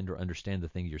comprehend or understand the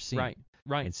thing you're seeing. Right.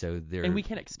 Right. And so they're And we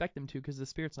can't expect them to because the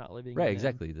Spirit's not living. right. in them.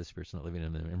 Exactly. The Spirit's not living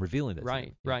in them and revealing that. to Right.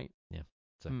 them. Yeah. Right. Yeah.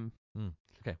 So Hmm.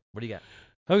 Okay. What do you got?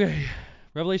 Okay.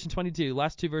 Revelation 22,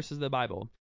 last two verses of the Bible,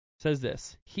 says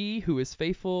this: He who is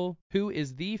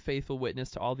the faithful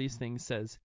witness to all these things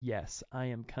says, yes, I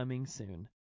am coming soon.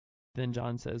 Then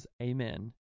John says,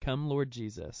 Amen. Come, Lord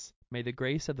Jesus. May the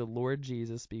grace of the Lord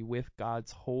Jesus be with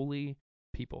God's holy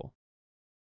people.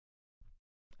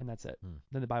 And that's it.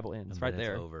 Then the Bible ends And right then it's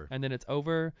there. over. And then it's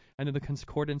over, and then the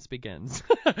concordance begins.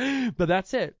 But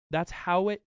that's it. That's how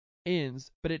it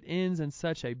ends. But it ends in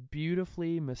such a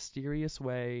beautifully mysterious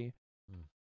way.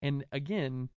 And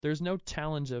again, there's no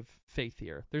challenge of faith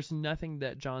here. There's nothing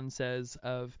that John says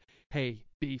of, hey,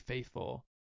 be faithful.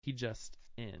 He just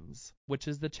ends, which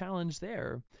is the challenge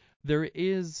there. There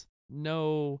is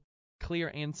no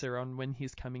clear answer on when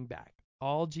he's coming back.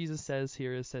 All Jesus says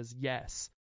here says,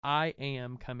 yes, I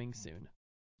am coming soon.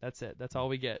 That's it. That's all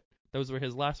we get. Those were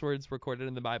his last words recorded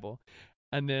in the Bible.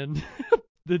 And then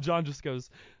John just goes,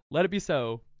 let it be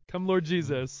so. Come, Lord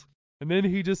Jesus. And then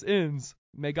he just ends.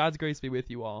 May God's grace be with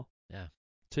you all. Yeah.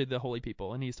 To the holy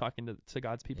people. And he's talking to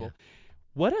God's people.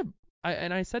 Yeah.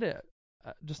 I said it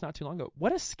just not too long ago.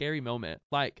 What a scary moment.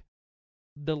 Like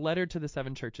the letter to the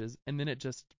 7 churches, and then it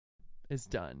just is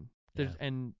done.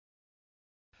 And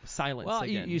silence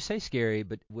again. You say scary,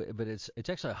 but it's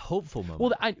actually a hopeful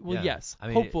moment. Yes, I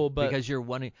mean, hopeful, but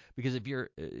because if you're,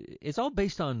 it's all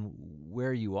based on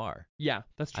where you are. Yeah,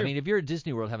 that's true. I mean, if you're at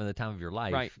Disney World having the time of your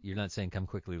life, Right. You're not saying "Come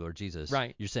quickly, Lord Jesus."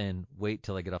 Right. You're saying "Wait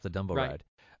till I get off the Dumbo Right.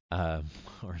 ride,"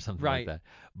 or something Right. like that.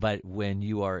 But when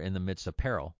you are in the midst of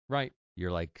peril, right,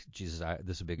 you're like, Jesus,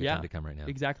 this would be a good Yeah, time to come right now.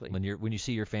 exactly. When you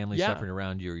see your family Yeah. suffering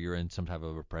around you, or you're in some type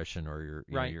of oppression, or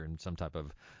you're in some type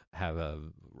of have a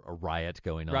riot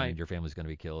going on, Right. and your family's going to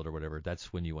be killed or whatever.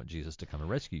 That's when you want Jesus to come and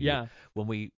rescue you. Yeah.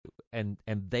 When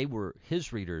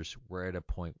his readers were at a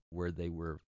point where they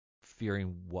were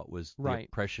fearing what was the Right.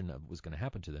 oppression of was going to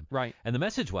happen to them. Right. And the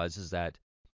message is that,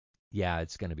 yeah,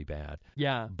 it's going to be bad,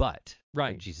 Yeah. but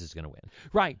Right. Jesus is going to win.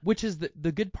 Right. Which is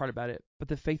the good part about it, but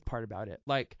the faith part about it.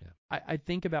 Like, Yeah. I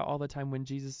think about all the time when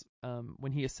Jesus,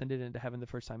 when he ascended into heaven the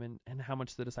first time, and how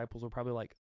much the disciples were probably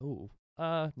like, oh,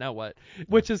 now what?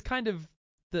 Which is kind of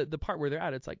the part where they're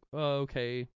at. It's like, oh,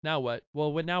 okay, now what?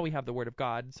 Well, now we have the word of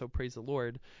God, so praise the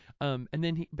Lord. And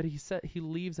then he said, he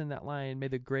leaves in that line, may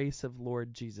the grace of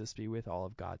Lord Jesus be with all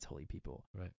of God's holy people.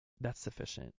 Right. That's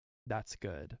sufficient. That's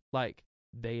good. Like,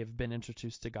 they have been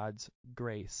introduced to God's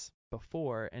grace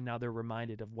before, and now they're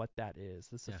reminded of what that is,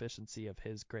 the sufficiency of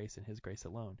his grace and his grace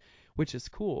alone, which is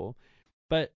cool.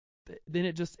 But then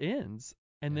it just ends,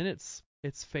 and then it's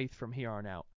faith from here on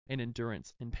out, and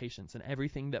endurance and patience and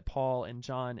everything that Paul and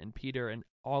John and Peter and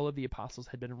all of the apostles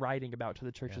had been writing about to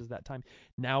the churches at that time.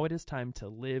 Now it is time to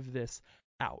live this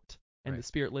out, and the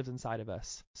Spirit lives inside of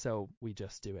us, so we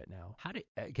just do it now.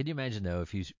 Can you imagine though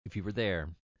if you were there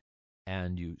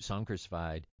and you saw him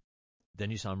crucified,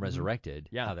 then you saw him resurrected,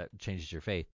 how that changes your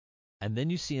faith, and then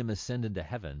you see him ascend into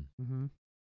heaven? Mm-hmm.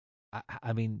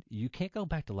 I mean, you can't go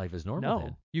back to life as normal.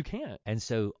 No, you can't. And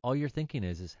so all you're thinking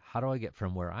is how do I get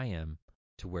from where I am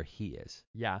to where he is?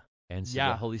 Yeah. And so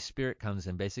the Holy Spirit comes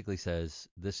and basically says,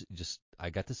 I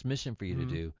got this mission for you to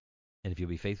do, and if you'll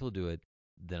be faithful to do it,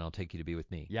 then I'll take you to be with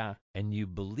me. Yeah. And you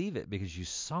believe it because you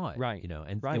saw it. Right.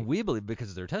 And we believe because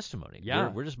of their testimony.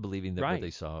 Yeah. We're just believing that what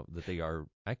they saw, that they are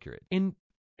accurate. And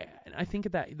I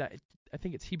think that I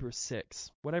think it's Hebrews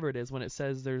 6, whatever it is, when it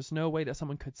says there's no way that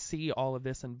someone could see all of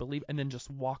this and believe and then just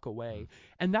walk away.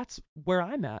 And that's where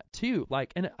I'm at too.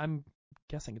 Like, and I'm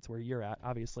guessing it's where you're at,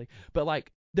 obviously. But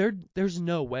like, there's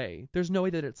no way. There's no way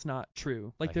that it's not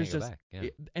true. Like, there's just,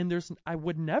 I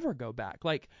would never go back.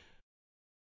 Like,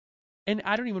 and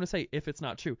I don't even want to say if it's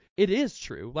not true. It is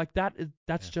true. Like,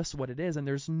 that's just what it is. And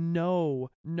there's no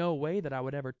way that I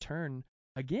would ever turn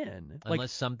again.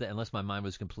 Unless my mind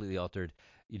was completely altered,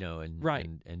 and right.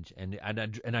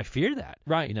 and I fear that.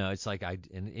 Right. It's like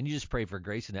and you just pray for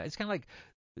grace, and it's kind of like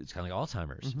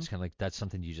Alzheimer's. It's kind of like that's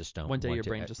something you just don't. One day your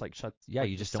brain just like shuts. Yeah,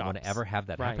 you just don't want to ever have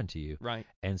that happen to you. Right.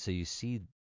 And so you see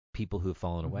people who have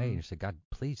fallen away, and you say, God,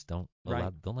 please don't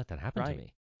let that happen to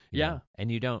me. You know?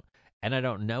 And you don't. And I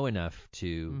don't know enough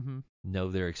to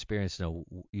know their experience. No,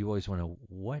 you always want to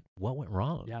what went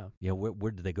wrong. Yeah.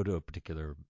 Where did they go to a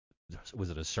particular? Was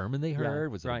it a sermon they heard?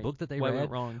 Was it a book that they what read?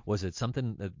 Went wrong? Was it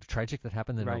something tragic that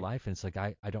happened in their life? And it's like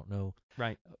I don't know.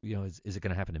 Right. Is it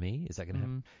going to happen to me? Is that going to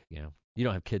happen? You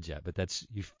don't have kids yet, but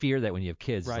you fear that when you have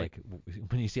kids. Right. Like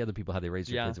when you see other people how they raise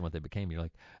their kids and what they became, you're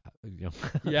like,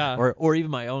 yeah. or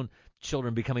even my own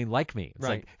children becoming like me. It's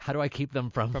like, how do I keep them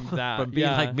from that from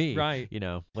being like me? Right.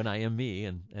 When I am me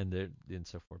and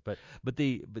so forth. But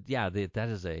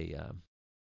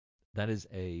that is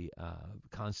a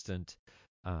constant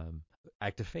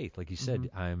act of faith. Like you said,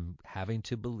 I'm having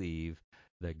to believe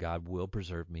that God will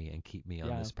preserve me and keep me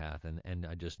on this path, and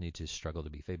I just need to struggle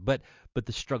to be faithful. But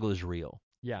the struggle is real.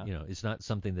 Yeah. It's not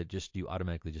something that just you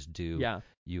automatically just do. Yeah.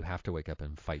 You have to wake up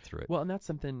and fight through it. Well, and that's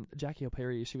something Jackie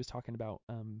O'Perry, she was talking about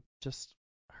just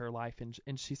her life,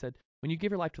 and she said, when you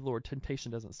give your life to the Lord,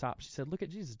 temptation doesn't stop. She said, look at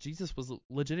Jesus. Jesus was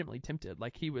legitimately tempted.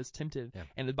 Like, he was tempted,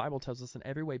 and the Bible tells us in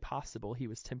every way possible he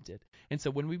was tempted. And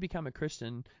so when we become a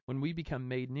Christian, when we become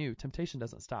made new, temptation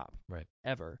doesn't stop. Right.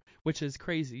 Ever. Which is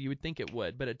crazy. You would think it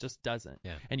would, but it just doesn't.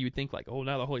 Yeah. And you would think like, oh,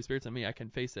 now the Holy Spirit's in me, I can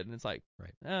face it. And it's like,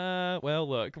 right. Well,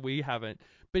 look, we haven't.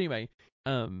 But anyway,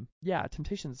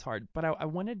 temptation is hard. But I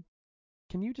wanted,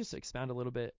 can you just expound a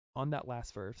little bit on that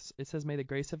last verse? It says, may the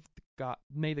grace of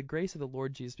the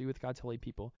Lord Jesus be with God's holy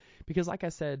people. Because like I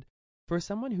said, for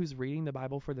someone who's reading the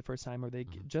Bible for the first time, or they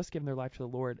just given their life to the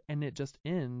Lord, and it just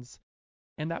ends,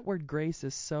 and that word grace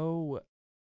is so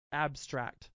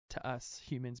abstract to us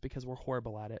humans because we're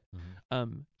horrible at it.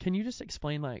 Can you just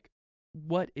explain, like,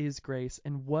 what is grace,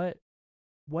 and what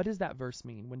does that verse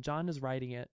mean? When John is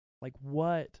writing it, like,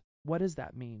 what does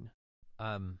that mean?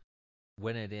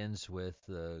 When it ends with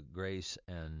grace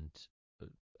and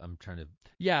I'm trying to.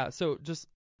 Yeah, so just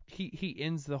he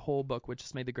ends the whole book with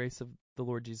just may the grace of the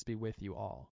Lord Jesus be with you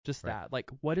all. Just that. Like,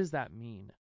 what does that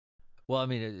mean? Well, I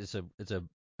mean, it's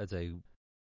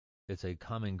a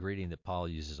common greeting that Paul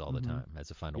uses all the time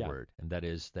as a final word, and that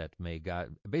is that may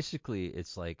God. Basically,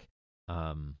 it's like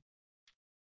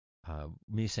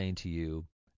me saying to you,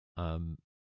 okay,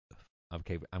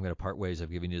 I'm going to part ways.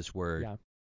 I've given you this word. Yeah.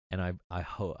 And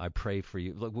I pray for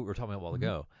you. Look, what we were talking about a while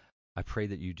ago. I pray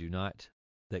that you do not,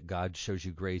 that God shows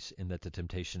you grace, and that the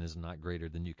temptation is not greater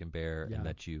than you can bear, and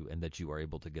that you are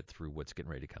able to get through what's getting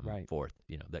ready to come forth.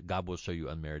 That God will show you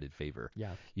unmerited favor.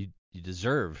 Yeah. You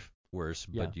deserve worse,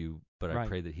 Yeah. but I Right.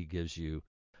 pray that he gives you,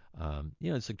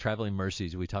 it's like traveling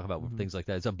mercies. We talk about Mhm. things like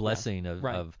that. It's a blessing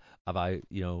Right. of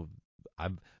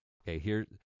I'm okay here.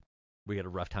 We got a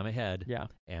rough time ahead, Yeah.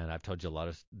 and I've told you a lot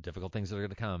of difficult things that are going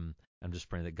to come. I'm just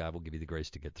praying that God will give you the grace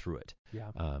to get through it,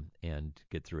 Yeah. and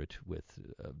get through it with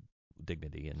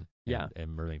dignity and, Yeah.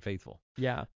 and remaining faithful.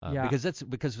 Yeah. Yeah. Because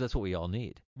that's what we all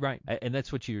need. Right. And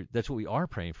that's what we are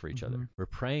praying for each other. Mhm. We're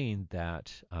praying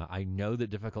that I know that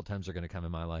difficult times are going to come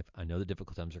in my life. I know that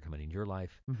difficult times are coming in your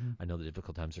life. Mhm. I know that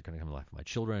difficult times are going to come in the life of my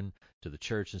children, to the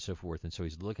church, and so forth. And so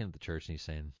he's looking at the church and he's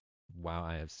saying, wow,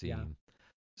 I have seen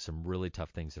some really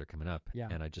tough things that are coming up. Yeah.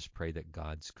 And I just pray that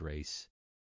God's grace,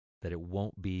 that it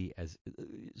won't be as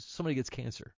somebody gets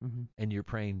cancer Mhm. and you're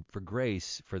praying for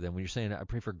grace for them. When you're saying, I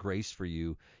pray for grace for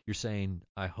you, you're saying,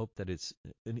 I hope that it's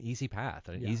an easy path,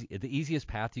 Yeah. the easiest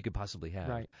path you could possibly have,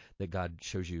 Right. that God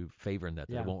shows you favor in that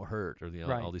Yeah. it won't hurt, or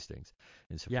Right. all these things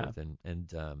and so Yeah. forth.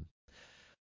 And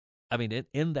I mean,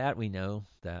 in that we know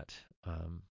that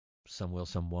some will,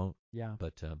 some won't. Yeah.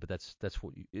 But that's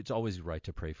what it's always right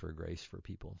to pray for grace for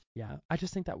people. Yeah. I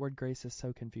just think that word grace is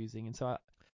so confusing, and so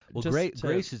Well,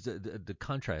 grace is the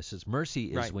contrast. Is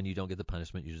mercy is Right. when you don't get the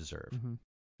punishment you deserve, Mhm.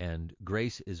 and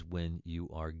grace is when you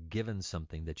are given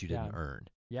something that you didn't Yeah. earn.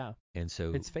 Yeah. And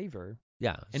so It's favor,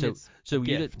 yeah, and so it's a so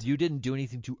gift. you didn't do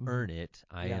anything to Mhm. earn it.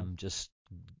 I Yeah. am just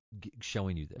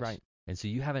showing you this. Right. And so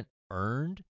you haven't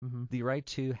earned Mhm. the right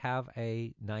to have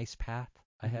a nice path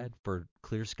Mhm. ahead for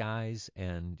clear skies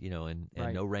and and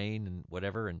Right. no rain and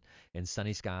whatever and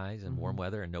sunny skies and warm Mhm.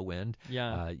 weather and no wind.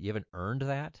 Yeah. You haven't earned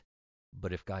that,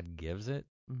 but if God gives it,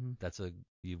 Mhm.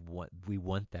 we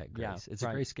want that Yeah. grace. It's a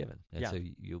Right. grace given, and Yeah. so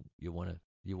you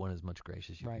want as much grace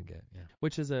as you Right. can get. Yeah,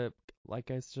 Which is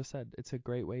like I just said, it's a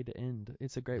great way to end.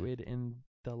 It's a great way to end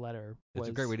the letter. it's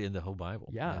a great way to end the whole Bible.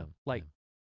 Yeah. Like yeah.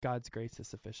 God's grace is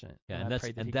sufficient. Yeah, And and I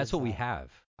pray that He that's gives what we that.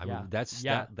 have. I Yeah. mean, that's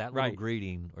Yeah. that little Right.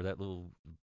 greeting, or that little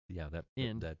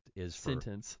End that is for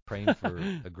sentence. praying for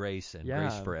a grace and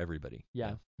grace Yeah. for everybody.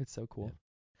 Yeah. It's so Yeah. cool.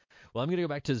 Well, I'm going to go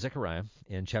back to Zechariah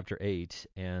in chapter 8,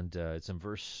 and it's in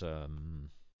verse.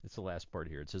 It's the last part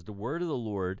here. It says, "The word of the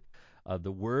Lord,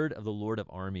 the word of the Lord of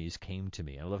armies came to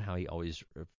me." I love how he always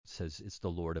says it's the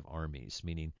Lord of armies,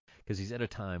 meaning because he's at a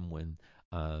time when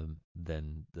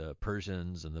then the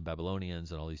Persians and the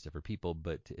Babylonians and all these different people,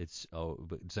 but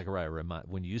Zechariah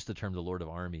when you use the term the Lord of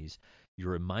armies,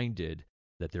 you're reminded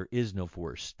that there is no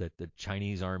force, that the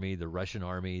Chinese army, the Russian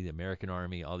army, the American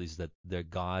army, all these, that the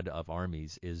God of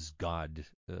armies is God,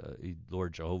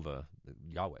 Lord Jehovah,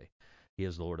 Yahweh. He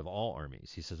is the Lord of all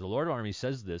armies. He says, the Lord of armies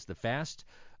says this: the fast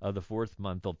of the 4th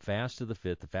month, the fast of the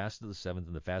 5th, the fast of the 7th,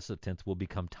 and the fast of the 10th will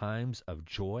become times of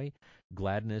joy,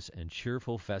 gladness, and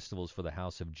cheerful festivals for the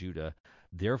house of Judah.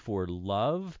 Therefore,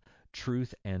 love,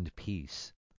 truth, and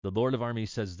peace. The Lord of armies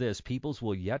says this: peoples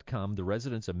will yet come, the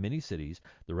residents of many cities,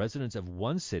 the residents of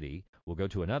one city will go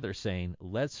to another, saying,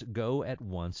 let's go at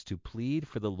once to plead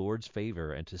for the Lord's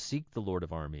favor and to seek the Lord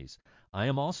of armies. I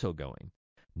am also going.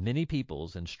 Many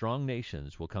peoples and strong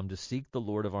nations will come to seek the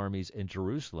Lord of armies in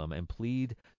Jerusalem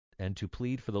and to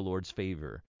plead for the Lord's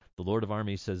favor. The Lord of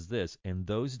armies says this: in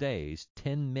those days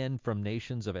 10 men from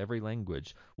nations of every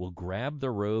language will grab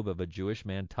the robe of a Jewish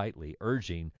man tightly,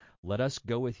 urging, let us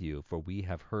go with you, for we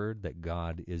have heard that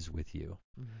God is with you.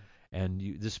 Mhm. And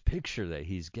this picture that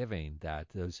he's giving, that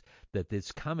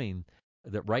it's coming,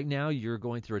 that right now you're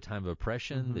going through a time of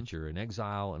oppression, Mhm. that you're in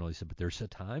exile and all this, but there's a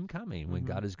time coming when Mhm.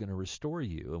 God is going to restore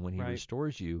you, and when he Right.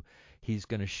 restores you, he's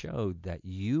going to show that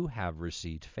you have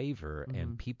received favor,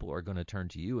 and Mhm. people are going to turn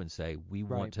to you and say, we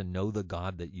Right. want to know the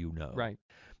God that you know. Right.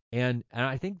 And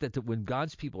I think that when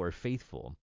God's people are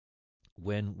faithful,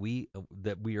 when we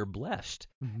are blessed,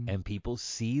 Mhm. and people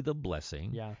see the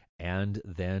blessing, Yeah. and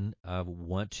then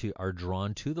are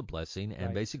drawn to the blessing, and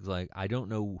Right. basically like, I don't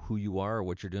know who you are or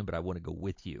what you're doing, but I want to go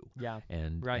with you, Yeah.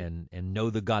 and Right. and know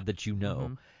the God that you know.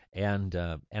 Mhm.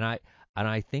 And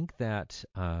I think that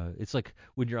it's like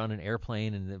when you're on an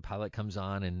airplane and the pilot comes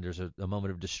on and there's a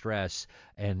moment of distress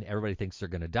and everybody thinks they're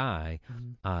going to die,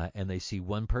 Mhm. and they see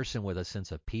one person with a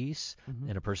sense of peace, Mhm.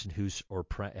 and a person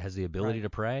has the ability Right. to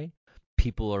pray.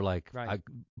 People are like, Right.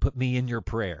 put me in your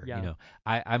prayer. Yeah.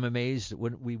 I'm amazed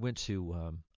when we went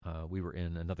to, we were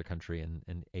in another country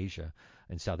in Asia,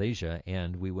 in South Asia,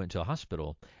 and we went to a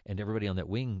hospital, and everybody on that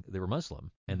wing, they were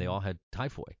Muslim, and they Mhm. all had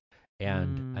typhoid,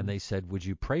 and they said, would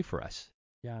you pray for us?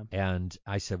 Yeah. And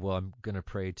I said, well, I'm going to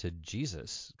pray to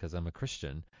Jesus because I'm a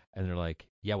Christian. And they're like,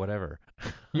 yeah, whatever.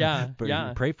 Yeah. But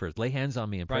Yeah. pray for us. Lay hands on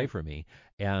me and pray Right. for me.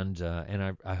 And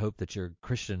I hope that your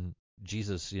Christian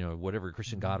Jesus, whatever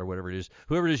Christian Mhm. God or whatever it is,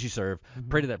 whoever it is you serve, Mhm.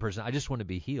 pray to that person. I just want to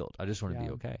be healed. I just want to be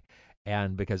Yeah. okay.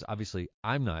 And because obviously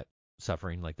I'm not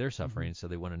suffering like they're suffering, so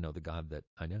they want to know the God that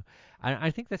I know.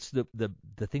 I think that's the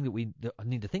thing that we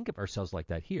need to think of ourselves like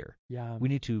that here. Yeah. We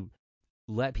need to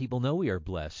let people know we are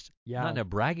blessed, Yeah. not in a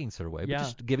bragging sort of way, Yeah. but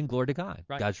just giving glory to God.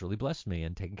 Right. God's really blessed me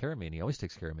and taking care of me, and He always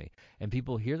takes care of me. And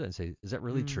people hear that and say, "Is that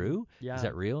really true? Yeah. Is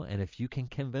that real?" And if you can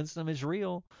convince them it's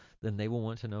real, then they will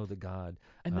want to know the God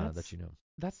And that you know.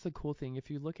 that's the cool thing.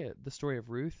 If you look at the story of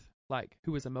Ruth, like,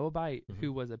 who was a Moabite,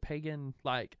 who was a pagan,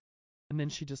 like, and then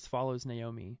she just follows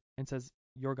Naomi and says,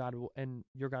 your God will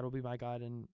be my God,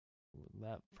 and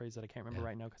that phrase that I can't remember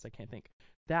right now because I can't think.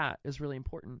 That is really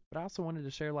important. But I also wanted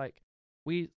to share, like,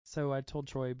 so I told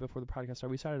Troy before the podcast started,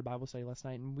 we started a Bible study last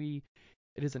night, and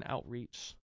it is an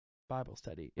outreach Bible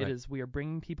study. Right. We are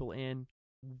bringing people in.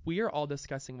 We are all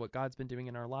discussing what God's been doing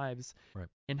in our lives, right,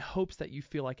 in hopes that you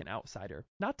feel like an outsider.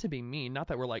 Not to be mean, not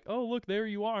that we're like, oh, look, there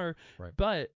you are. right.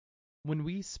 But when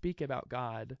we speak about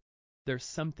God, there's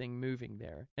something moving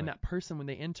there. And Right. that person, when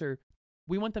they enter,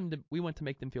 we want to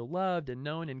make them feel loved and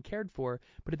known and cared for,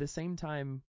 but at the same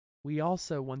time, we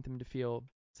also want them to feel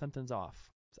something's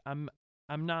off. I'm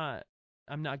not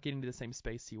getting to the same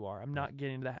space you are. I'm not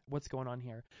getting to that, what's going on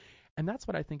here. And that's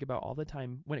what I think about all the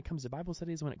time when it comes to Bible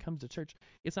studies, when it comes to church.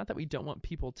 It's not that we don't want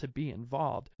people to be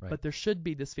involved, but there should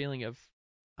be this feeling of,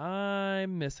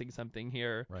 I'm missing something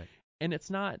here. Right. And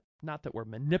it's not that we're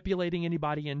manipulating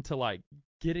anybody into, like,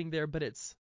 getting there, but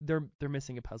it's they're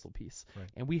missing a puzzle piece. Right.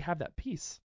 And we have that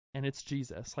piece, and it's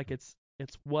Jesus. Like, it's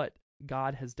what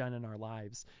God has done in our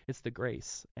lives. It's the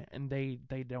grace, and they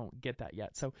don't get that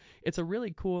yet. So it's a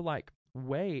really cool, like,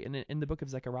 way in the book of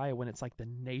Zechariah, when it's like the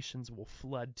nations will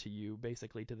flood to you,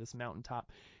 basically, to this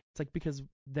mountaintop. It's like, because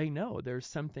they know there's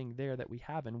something there that we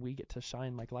have, and we get to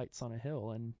shine like lights on a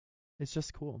hill, and it's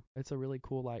just cool. It's a really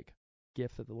cool, like,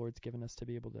 gift that the Lord's given us to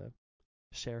be able to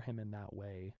share Him in that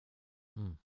way.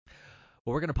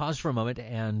 Well, we're going to pause for a moment,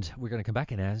 and we're going to come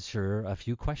back and answer a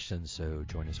few questions, so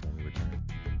join us when we return.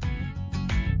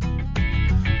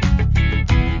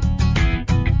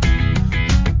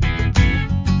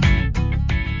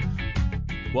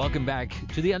 Welcome back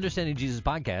to the Understanding Jesus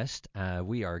podcast.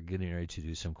 We are getting ready to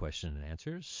do some question and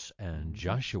answers, and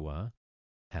Joshua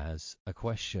has a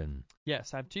question.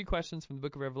 Yes, I have two questions from the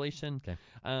book of Revelation. Okay.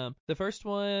 The first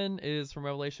one is from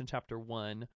Revelation chapter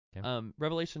 1. Okay.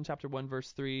 Revelation chapter 1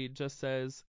 verse 3 just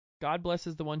says, God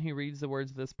blesses the one who reads the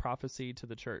words of this prophecy to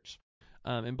the church,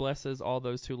 and blesses all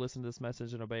those who listen to this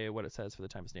message and obey what it says, for the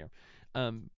time is near.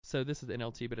 So this is the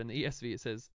NLT, but in the ESV it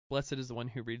says, blessed is the one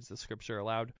who reads the scripture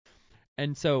aloud.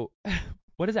 And so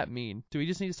what does that mean? Do we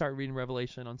just need to start reading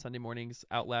Revelation on Sunday mornings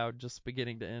out loud, just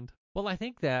beginning to end? Well, I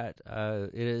think that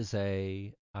it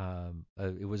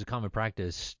was a common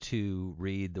practice to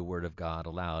read the Word of God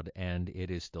aloud, and it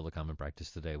is still a common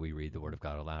practice today. We read the Word of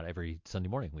God aloud every Sunday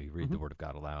morning. We read the Word of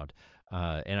God aloud,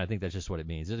 and I think that's just what it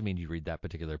means. It doesn't mean you read that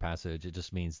particular passage. It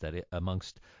just means that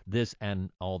amongst this and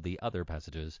all the other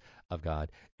passages of God,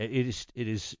 it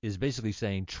is basically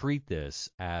saying treat this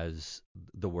as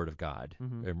the Word of God,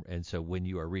 and so when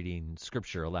you are reading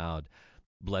Scripture aloud,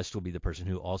 blessed will be the person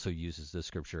who also uses the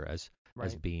scripture as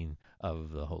being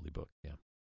of the holy book. Yeah.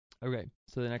 Okay.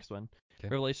 So the next one, Okay.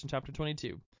 Revelation chapter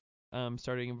 22,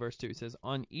 starting in verse 2, it says,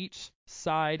 on each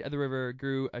side of the river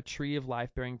grew a tree of life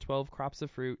bearing 12 crops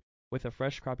of fruit with a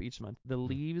fresh crop each month. The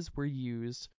leaves were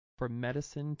used for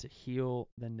medicine to heal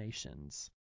the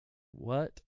nations.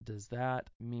 What does that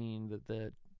mean,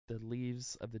 that the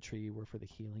leaves of the tree were for the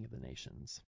healing of the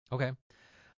nations? Okay.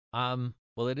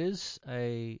 Well, it is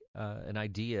an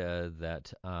idea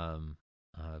that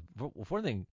for one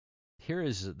thing, here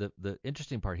is the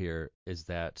interesting part here is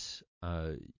that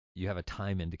you have a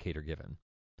time indicator given.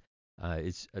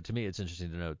 It's to me, it's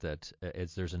interesting to note that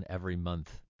there's an every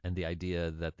month, and the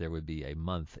idea that there would be a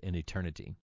month in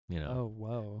eternity. Oh,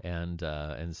 whoa. And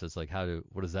so it's like,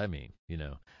 what does that mean?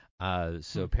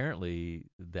 So apparently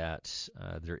that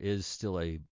there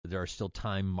are still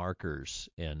time markers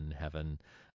in heaven,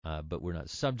 but we're not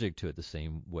subject to it the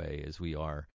same way as we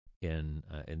are in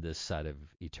this side of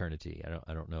eternity.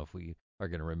 I don't know if we are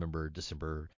going to remember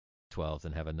December 12th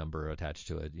and have a number attached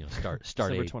to it. Start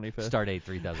December date 25th. Start date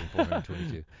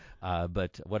 3422.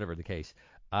 But whatever the case,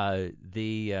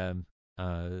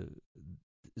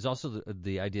 is also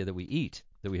the idea that we eat,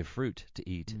 that we have fruit to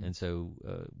eat, and so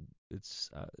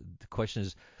it's the question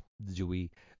is, do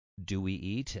we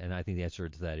eat? And I think the answer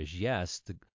to that is yes.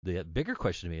 The bigger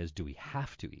question to me is, do we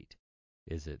have to eat?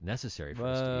 Is it necessary for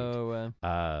us to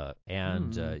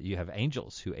eat? You have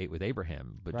angels who ate with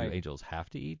Abraham, but do angels have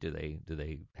to eat? Do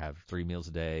they have 3 meals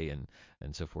a day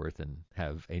and so forth, and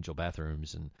have angel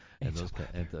bathrooms and those?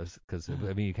 Because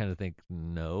I mean, you kind of think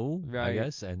no, I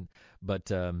guess.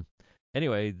 But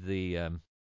anyway,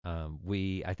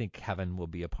 I think heaven will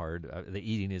be a part. The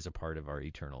eating is a part of our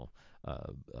eternal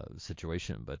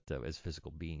situation, but as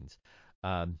physical beings.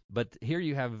 But here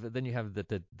you have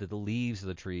that the leaves of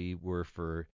the tree were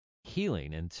for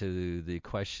healing, and so the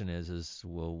question is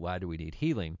well, why do we need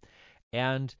healing?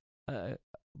 And a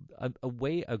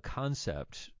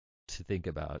concept to think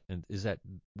about and is that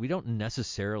we don't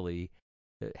necessarily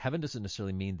heaven doesn't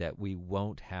necessarily mean that we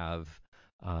won't have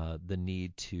the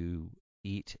need to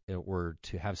eat or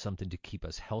to have something to keep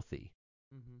us healthy.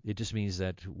 It just means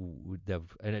that,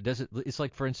 and it doesn't. It's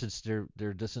like, for instance,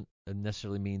 there doesn't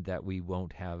necessarily mean that we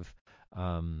won't have.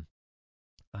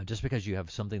 Just because you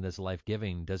have something that's life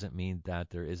giving doesn't mean that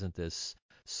there isn't this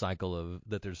cycle of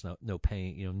that there's no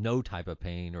pain, no type of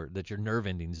pain, or that your nerve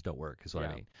endings don't work is what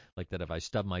I mean. Like that if I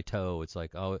stub my toe, it's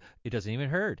like, oh, it doesn't even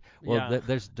hurt. Well,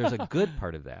 there's a good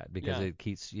part of that because it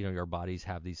keeps, our bodies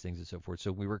have these things and so forth.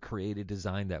 So we were created,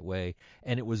 designed that way,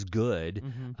 and it was good.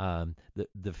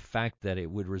 The fact that it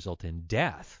would result in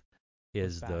death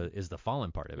is the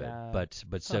fallen part of it.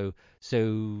 But so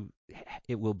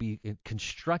it will be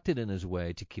constructed in a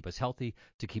way to keep us healthy,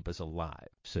 to keep us alive.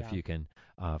 So if you can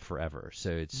forever.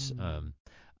 So it's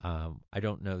I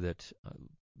don't know that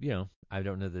I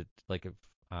don't know that, like, if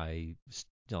I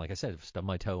like I said, if stub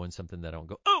my toe in something that I don't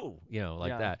go,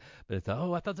 like that. But it's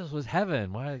I thought this was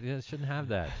heaven. Why I shouldn't have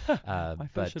that? My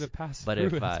foot should have passed but through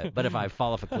if it. but if I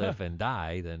fall off a cliff and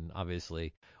die, then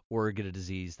obviously, or get a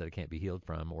disease that I can't be healed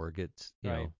from, or get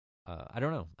I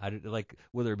don't know. Like,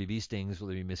 whether it be bee stings,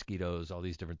 whether it be mosquitoes, all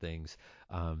these different things.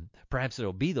 Perhaps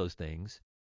it'll be those things.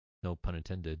 No pun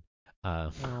intended.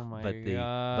 Oh my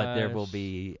but there will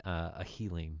be a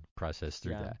healing process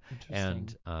through that.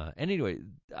 And anyway,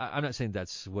 I'm not saying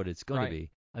that's what it's going to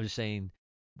be. I'm just saying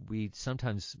we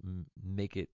sometimes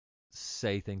make it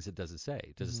say things it doesn't say.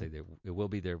 It doesn't say that it will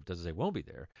be there. It doesn't say it won't be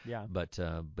there. Yeah. But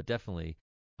definitely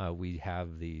we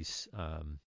have these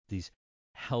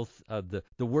health.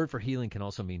 The word for healing can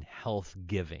also mean health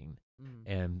giving.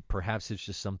 And perhaps it's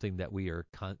just something that we are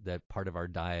that part of our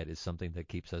diet is something that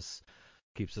keeps us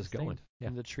going. Yeah.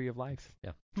 In the tree of life.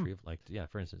 Yeah. Tree of life. Yeah.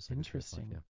 For instance. Like interesting. Life,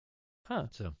 yeah. Huh.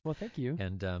 So. Well, thank you.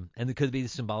 And it could be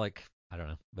symbolic. I don't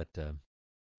know, but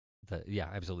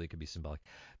absolutely, it could be symbolic.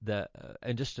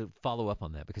 And just to follow up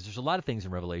on that, because there's a lot of things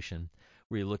in Revelation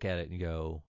where you look at it and you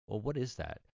go, well, what is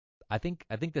that? I think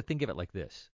of it like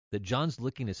this: that John's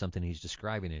looking at something, he's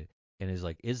describing it, and is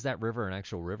like, is that river an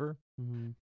actual river?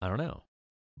 I don't know,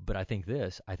 but I think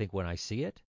when I see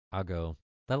it, I'll go,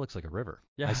 that looks like a river.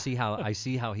 Yeah. I see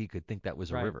how he could think that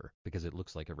was a river, because it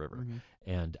looks like a river.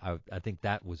 And I think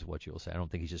that was what you'll say. I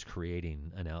don't think he's just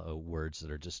creating words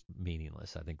that are just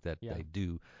meaningless. I think that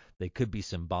they could be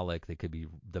symbolic. They could be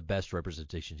the best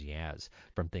representations he has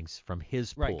from his pool of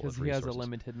resources. Right, because he has a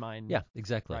limited mind. Yeah,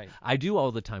 exactly. Right. I do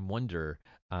all the time wonder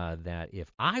that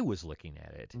if I was looking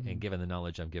at it and given the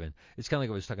knowledge I'm given, it's kind of like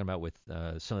what I was talking about with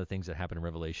some of the things that happen in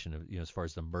Revelation, as far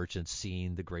as the merchants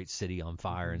seeing the great city on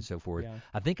fire and so forth. Yeah.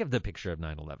 I think of the picture of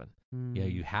 9/11.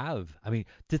 You have,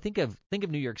 to think of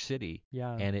New York City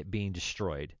and it being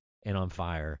destroyed and on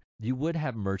fire. You would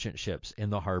have merchant ships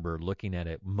in the harbor looking at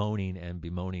it, moaning and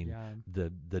bemoaning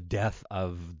the death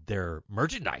of their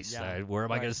merchandise. Where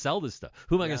am I going to sell this stuff?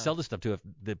 Who am I going to sell this stuff to if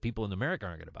the people in America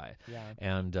aren't going to buy it?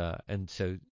 Yeah. And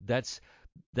so that's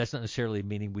not necessarily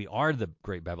meaning we are the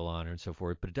Great Babylon and so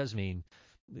forth, but it does mean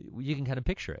you can kind of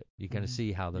picture it. You kind of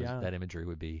see how that imagery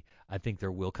would be. I think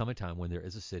there will come a time when there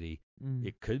is a city.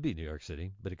 It could be New York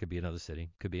City, but it could be another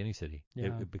city. Could be any city.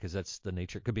 Because that's the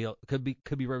nature. Could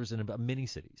be representative of many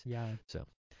cities. Yeah. So,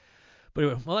 but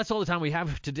anyway, well, that's all the time we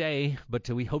have today. But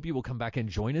we hope you will come back and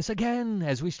join us again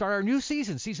as we start our new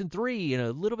season 3, in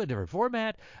a little bit different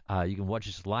format. You can watch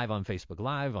us live on Facebook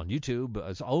Live, on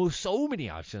YouTube. So many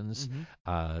options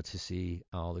to see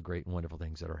all the great and wonderful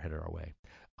things that are headed our way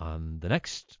on the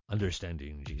next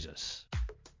Understanding Jesus.